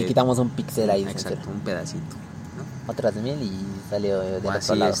y le quitamos un pixel ahí. Exacto, un pedacito, ¿no? Otras 1000 y salió del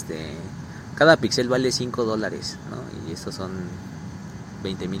otro lado. Cada pixel vale $5, ¿no? Y estos son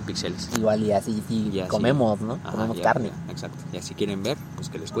 20,000 píxeles. Igual y así sí y comemos, así, ¿no? Ajá, comemos carne. Ya, exacto. Y así quieren ver, pues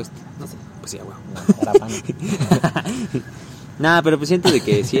que les cueste, ¿no? Sí. Pues ya, güey. Nah, pero pues siento de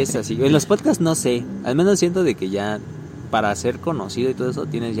que sí es así. En los podcasts no sé. Al menos siento de que ya para ser conocido y todo eso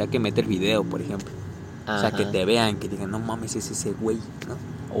tienes ya que meter video, por ejemplo. Ajá. O sea, que te vean, que digan, no mames, es ese güey, ¿no?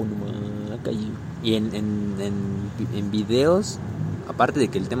 Oh, no mames, y en videos, aparte de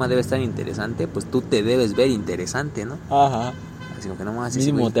que el tema debe estar interesante, pues tú te debes ver interesante, ¿no? Ajá. Así como que no mames,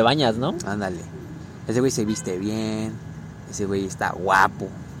 mínimo te bañas, ¿no? Ándale. Ese güey se viste bien, ese güey está guapo,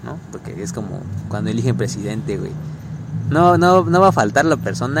 ¿no? Porque es como cuando eligen presidente, güey. No va a faltar la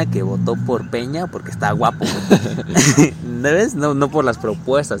persona que votó por Peña porque está guapo. ¿Ves? No por las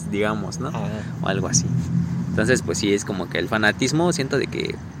propuestas, digamos, ¿no? O algo así. Entonces, pues sí, es como que el fanatismo siento de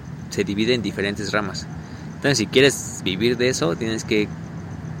que se divide en diferentes ramas. Entonces, si quieres vivir de eso, tienes que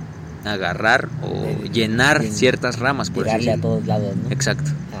agarrar o llenar ciertas ramas, por tirarle a todos lados, ¿no?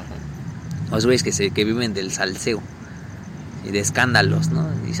 Exacto. Ajá. Los güeyes que viven del salseo y de escándalos, ¿no?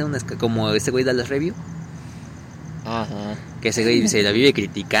 Dicen como este güey de las review. Ajá. Que ese güey se la vive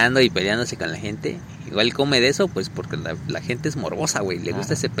criticando y peleándose con la gente. Igual come de eso, pues porque la gente es morbosa, güey. Le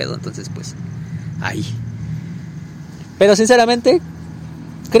gusta ese pedo, entonces pues ahí. Pero sinceramente,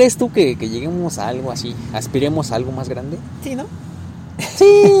 ¿crees tú que lleguemos a algo así? ¿Aspiremos a algo más grande? Sí, ¿no?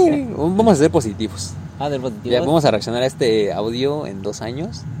 Sí, vamos a ser positivos. Ser positivos. Ya vamos a reaccionar a este audio en 2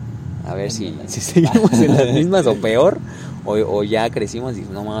 años. A ver si seguimos en las mismas o peor. O ya crecimos y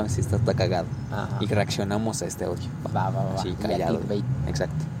no mames, esto está cagado. Ajá. Y reaccionamos a este audio. Va. Sí, callado.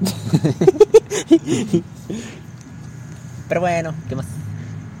 Exacto. Pero bueno, ¿qué más?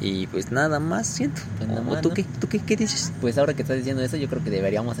 Y pues nada más siento. Pues nada más, ¿Tú qué dices? Pues ahora que estás diciendo eso, yo creo que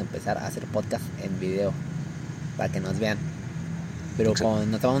deberíamos empezar a hacer podcast en video para que nos vean. Pero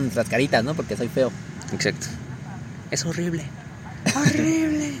nos tomamos nuestras caritas, ¿no? Porque soy feo. Exacto. Es horrible.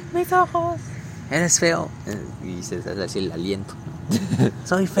 Horrible. Mis ojos. Eres feo. Y se hace así el aliento.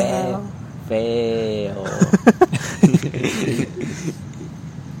 Soy feo. Feo.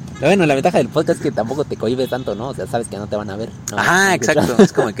 Bueno, la ventaja del podcast es que tampoco te cohibes tanto, ¿no? O sea, sabes que no te van a ver, ¿no? Ajá, exacto.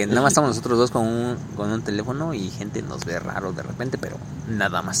 Es como que nada más estamos nosotros dos con un teléfono y gente nos ve raro de repente, pero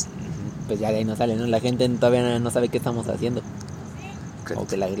nada más. Pues ya de ahí no sale, ¿no? La gente todavía no sabe qué estamos haciendo. Exacto. O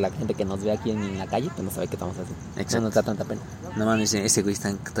que la gente que nos ve aquí en la calle, pues no sabe qué estamos haciendo. Exacto. No nos da tanta pena. No mames, ese güey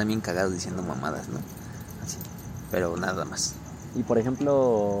está bien cagado diciendo mamadas, ¿no? Así. Pero nada más. Y por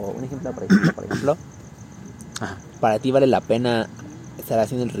ejemplo, Ajá. ¿Para ti vale la pena estar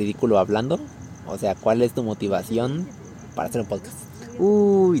haciendo el ridículo hablando? O sea, ¿cuál es tu motivación para hacer un podcast?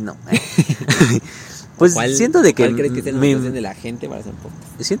 Uy, no. Pues siento de que ¿cuál crees que es la motivación de la gente para hacer un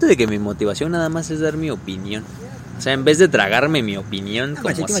podcast? Siento de que mi motivación nada más es dar mi opinión. O sea, en vez de tragarme mi opinión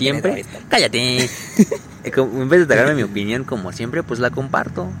como siempre, cállate. En vez de tragarme mi opinión como siempre, pues la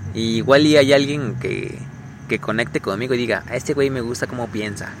comparto. Y igual y hay alguien que conecte conmigo y diga, a este güey me gusta cómo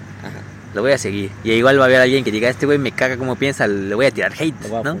piensa. Ajá. Lo voy a seguir. Y igual va a haber alguien que diga, este güey me caga cómo piensa, le voy a tirar hate,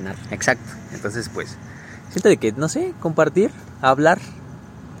 ¿no? Exacto. Entonces, pues, siento de que, no sé, compartir, hablar,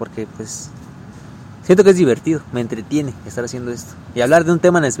 porque pues siento que es divertido, me entretiene estar haciendo esto. Y hablar de un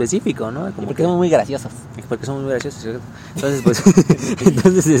tema en específico, ¿no? Como porque somos muy graciosos. Porque somos muy graciosos, ¿cierto? Entonces, pues,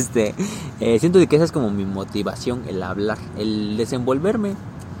 siento de que esa es como mi motivación, el hablar, el desenvolverme,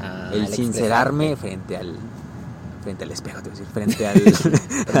 el sincerarme frente al espejo, te voy a decir, frente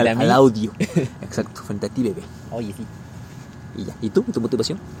al audio. Exacto, frente a ti, bebé. Oye, sí. Y ya. ¿Y tú, tu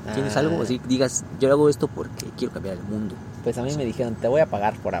motivación? ¿Tienes algo así? Digas, yo hago esto porque quiero cambiar el mundo. Pues a mí me dijeron, te voy a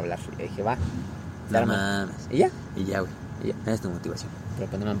pagar por hablar. Y dije, va. No mames. ¿Y ya? Y ya, güey. Esa es tu motivación. Pero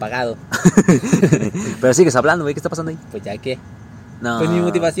pues no me han pagado. Pero sigues hablando, güey. ¿Qué está pasando ahí? Pues ya que. No. Pues mi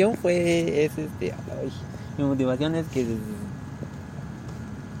motivación mi motivación es que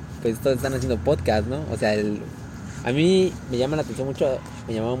pues todos están haciendo podcast, ¿no? O sea, a mí me llamaba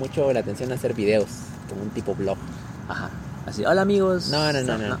mucho la atención hacer videos, como un tipo blog. Ajá. Así, hola amigos. No.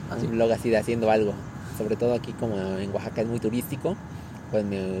 Así. Un blog así de haciendo algo. Sobre todo aquí como en Oaxaca es muy turístico, pues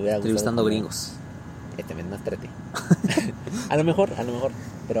me hubiera gustado. Entrevistando gringos. Más trate. a lo mejor,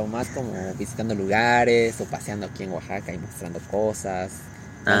 pero más como visitando lugares o paseando aquí en Oaxaca y mostrando cosas,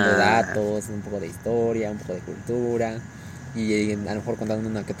 dando datos, un poco de historia, un poco de cultura y a lo mejor contando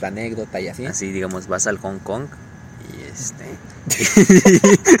una que otra anécdota y así. Así, digamos, vas al Hong Kong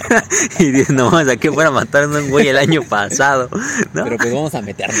y dices, no, o sea, que fuera a matar a un güey el año pasado, ¿no? Pero pues vamos a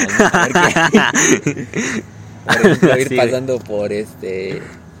meternos, ¿no? A ver qué. Por ejemplo, ir pasando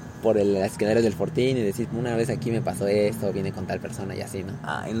por las escaleras del Fortín y decir, una vez aquí me pasó esto, vine con tal persona y así, ¿no?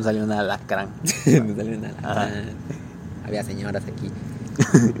 Y no salió nada alacrán. Había señoras aquí.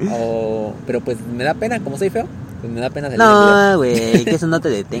 Pero pues me da pena, como soy feo, pues me da pena. No, güey, que eso no te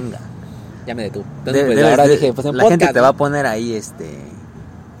detenga. Ya me detuve. Entonces, pues ahora dije, pues en la podcast, gente te va a poner ahí,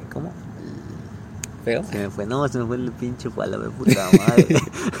 ¿cómo? ¿Feo? Se me fue el pinche palabra, puta madre.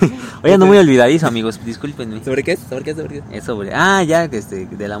 Oye, ando muy olvidadizo, amigos, discúlpenme. ¿Sobre qué? Es sobre... ya,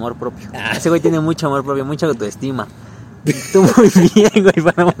 del amor propio. Ese güey tiene mucho amor propio, mucha autoestima. Tú muy bien,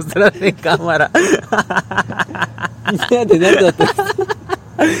 güey, para mostrarte en cámara. Quise tener tu autoestima.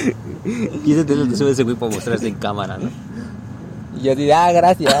 Quise tener autoestima ese güey para mostrarse en cámara, ¿no? Y yo dije,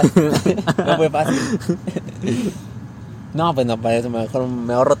 gracias. No fue fácil. No, pues no, para eso mejor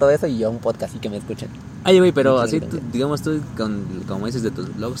me ahorro todo eso y yo un podcast y que me escuchen. Oye, güey, pero así, digamos tú, como dices de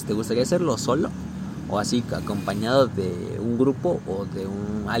tus vlogs, ¿te gustaría hacerlo solo? ¿O así, acompañado de un grupo o de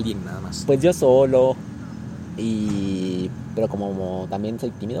alguien nada más? Pues yo solo. Pero como también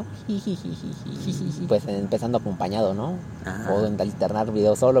soy tímido, pues empezando acompañado, ¿no? Ajá. O alternar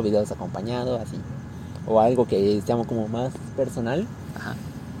videos solo, videos acompañados, así. O algo que sea como más personal. Ajá.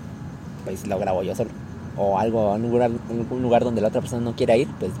 Pues lo grabo yo solo. O algo, algún lugar donde la otra persona no quiera ir,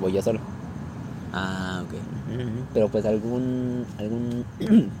 pues voy yo solo. Ok. Pero pues algún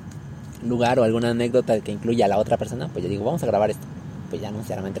lugar o alguna anécdota que incluya a la otra persona, pues yo digo, vamos a grabar esto. Pues ya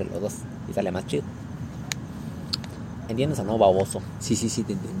anunciarán entre los dos y sale más chido. ¿Entiendes o no, baboso? Sí,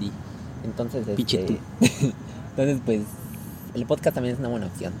 te entendí. Entonces, Piche tú. Entonces, pues, el podcast también es una buena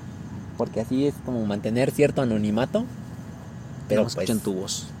opción. Porque así es como mantener cierto anonimato. Pero no escuchan tu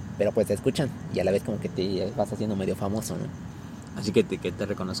voz. Pero pues te escuchan y a la vez como que te vas haciendo medio famoso, ¿no? Así que te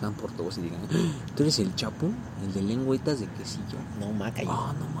reconozcan por tu voz y digan, ¿tú eres el Chapo? ¿El de lengüitas de quesillo? No, maca, no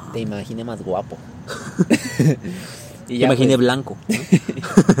mames. Te imaginé más guapo. Te imaginé blanco, ¿no?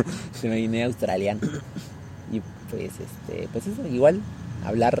 Te imaginé australiano. Y pues, pues eso, igual,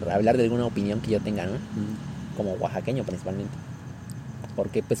 hablar de alguna opinión que yo tenga, ¿no? Como oaxaqueño principalmente.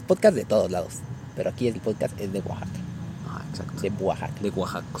 Porque pues podcast de todos lados. Pero aquí el podcast es de Oaxaca. Exacto. De Oaxaca. De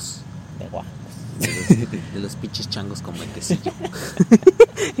Oaxacos. De Oaxacos. De los pinches changos como el quesillo.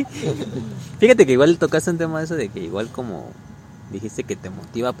 Fíjate que igual tocaste un tema de eso de que igual como dijiste que te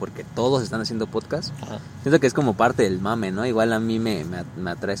motiva porque todos están haciendo podcast. Ajá. Siento que es como parte del mame, ¿no? Igual a mí me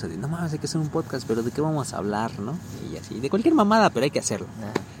atrae eso de, no mames, hay que hacer un podcast, pero ¿de qué vamos a hablar, no? Y así, de cualquier mamada, pero hay que hacerlo.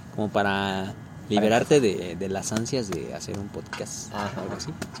 Ajá. Como para liberarte de las ansias de hacer un podcast. Ajá. Algo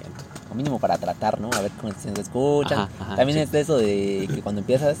así, siento. O mínimo para tratar, ¿no? A ver cómo se escuchan. Ajá, también sí. Es eso de que cuando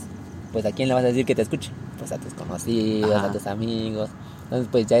empiezas, pues ¿a quién le vas a decir que te escuche? Pues a tus conocidos, a tus amigos. Entonces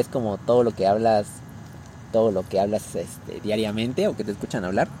pues ya es como todo lo que hablas diariamente o que te escuchan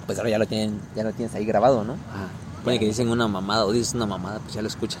hablar, pues ahora ya lo tienes ahí grabado, ¿no? Puede que dicen una mamada o dices una mamada, pues ya lo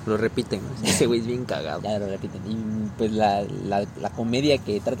escuchan, lo repiten, ¿no? Ese güey es bien cagado. Ya lo repiten. Y pues la comedia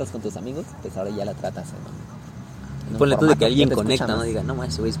que tratas con tus amigos, pues ahora ya la tratas en ponle tú de que alguien conecta, ¿no? Diga, no,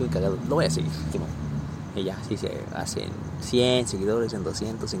 ese güey es muy cagado, lo voy a seguir. Sí, y ya, así se hacen 100 seguidores, en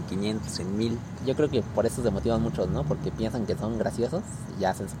 200, en 500, en 1000. Yo creo que por eso se motivan muchos, ¿no? Porque piensan que son graciosos y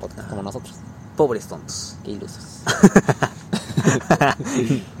ya hacen su podcast como nosotros. Pobres tontos. Qué ilusos.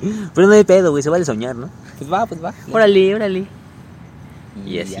 Pero no hay pedo, güey, se vale soñar, ¿no? Pues va. Órale.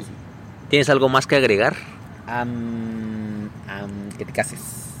 Y así. ¿Tienes algo más que agregar? Que te cases.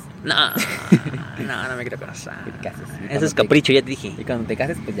 No me quiero casar. Que te cases. Eso es capricho, ya te dije. Y cuando te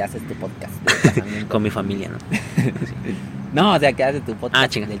cases, pues ya haces tu podcast del casamiento. Con mi familia, ¿no? Sí. No, o sea, que haces tu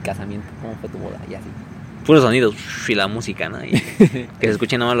podcast del casamiento. ¿Cómo fue tu boda? Y así. Puros sonidos y la música, ¿no? Y que se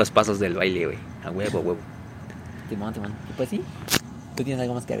escuchen nomás los pasos del baile, güey. A huevo. Timón. Y pues sí. ¿Tú tienes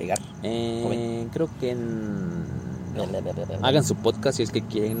algo más que agregar? Creo que hagan su podcast si es que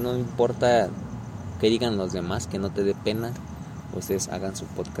quieren. No importa que digan los demás, que no te dé pena. Ustedes hagan su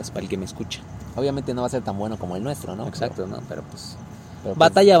podcast para el que me escucha. Obviamente no va a ser tan bueno como el nuestro, ¿no? Exacto, ¿no? Pero pues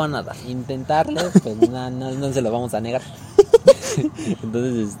batalla van a dar. Intentarles, pues no se lo vamos a negar.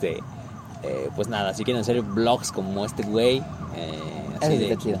 Entonces, pues nada, si quieren hacer vlogs como este güey, así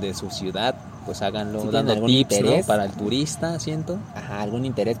de su ciudad, pues háganlo, si dando tips, ¿no? Para el turista, siento. Ajá, algún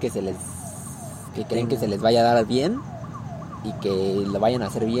interés que creen que se les vaya a dar bien y que lo vayan a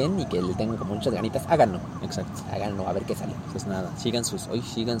hacer bien y que le tengan como muchas ganitas, háganlo. Exacto. Háganlo, a ver qué sale. Pues nada, sigan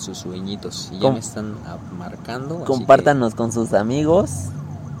sus sueñitos. Y ya me están marcando. Compártanos con sus amigos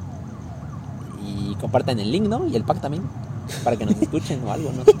y compartan el link, ¿no? Y el pack también, para que nos escuchen o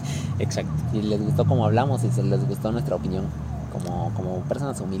algo, ¿no? Exacto. Si les gustó cómo hablamos y si les gustó nuestra opinión como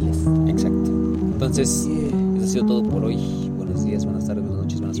personas humildes. Exacto. Entonces, eso ha sido todo por hoy. Buenos días, buenas tardes, buenas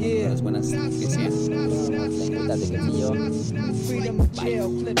noches, buenas madrugadas, buenas que sean. Putas de quesillo.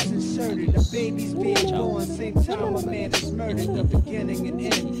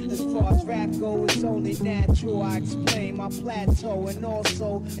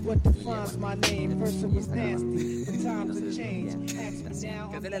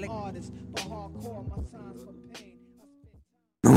 Bye.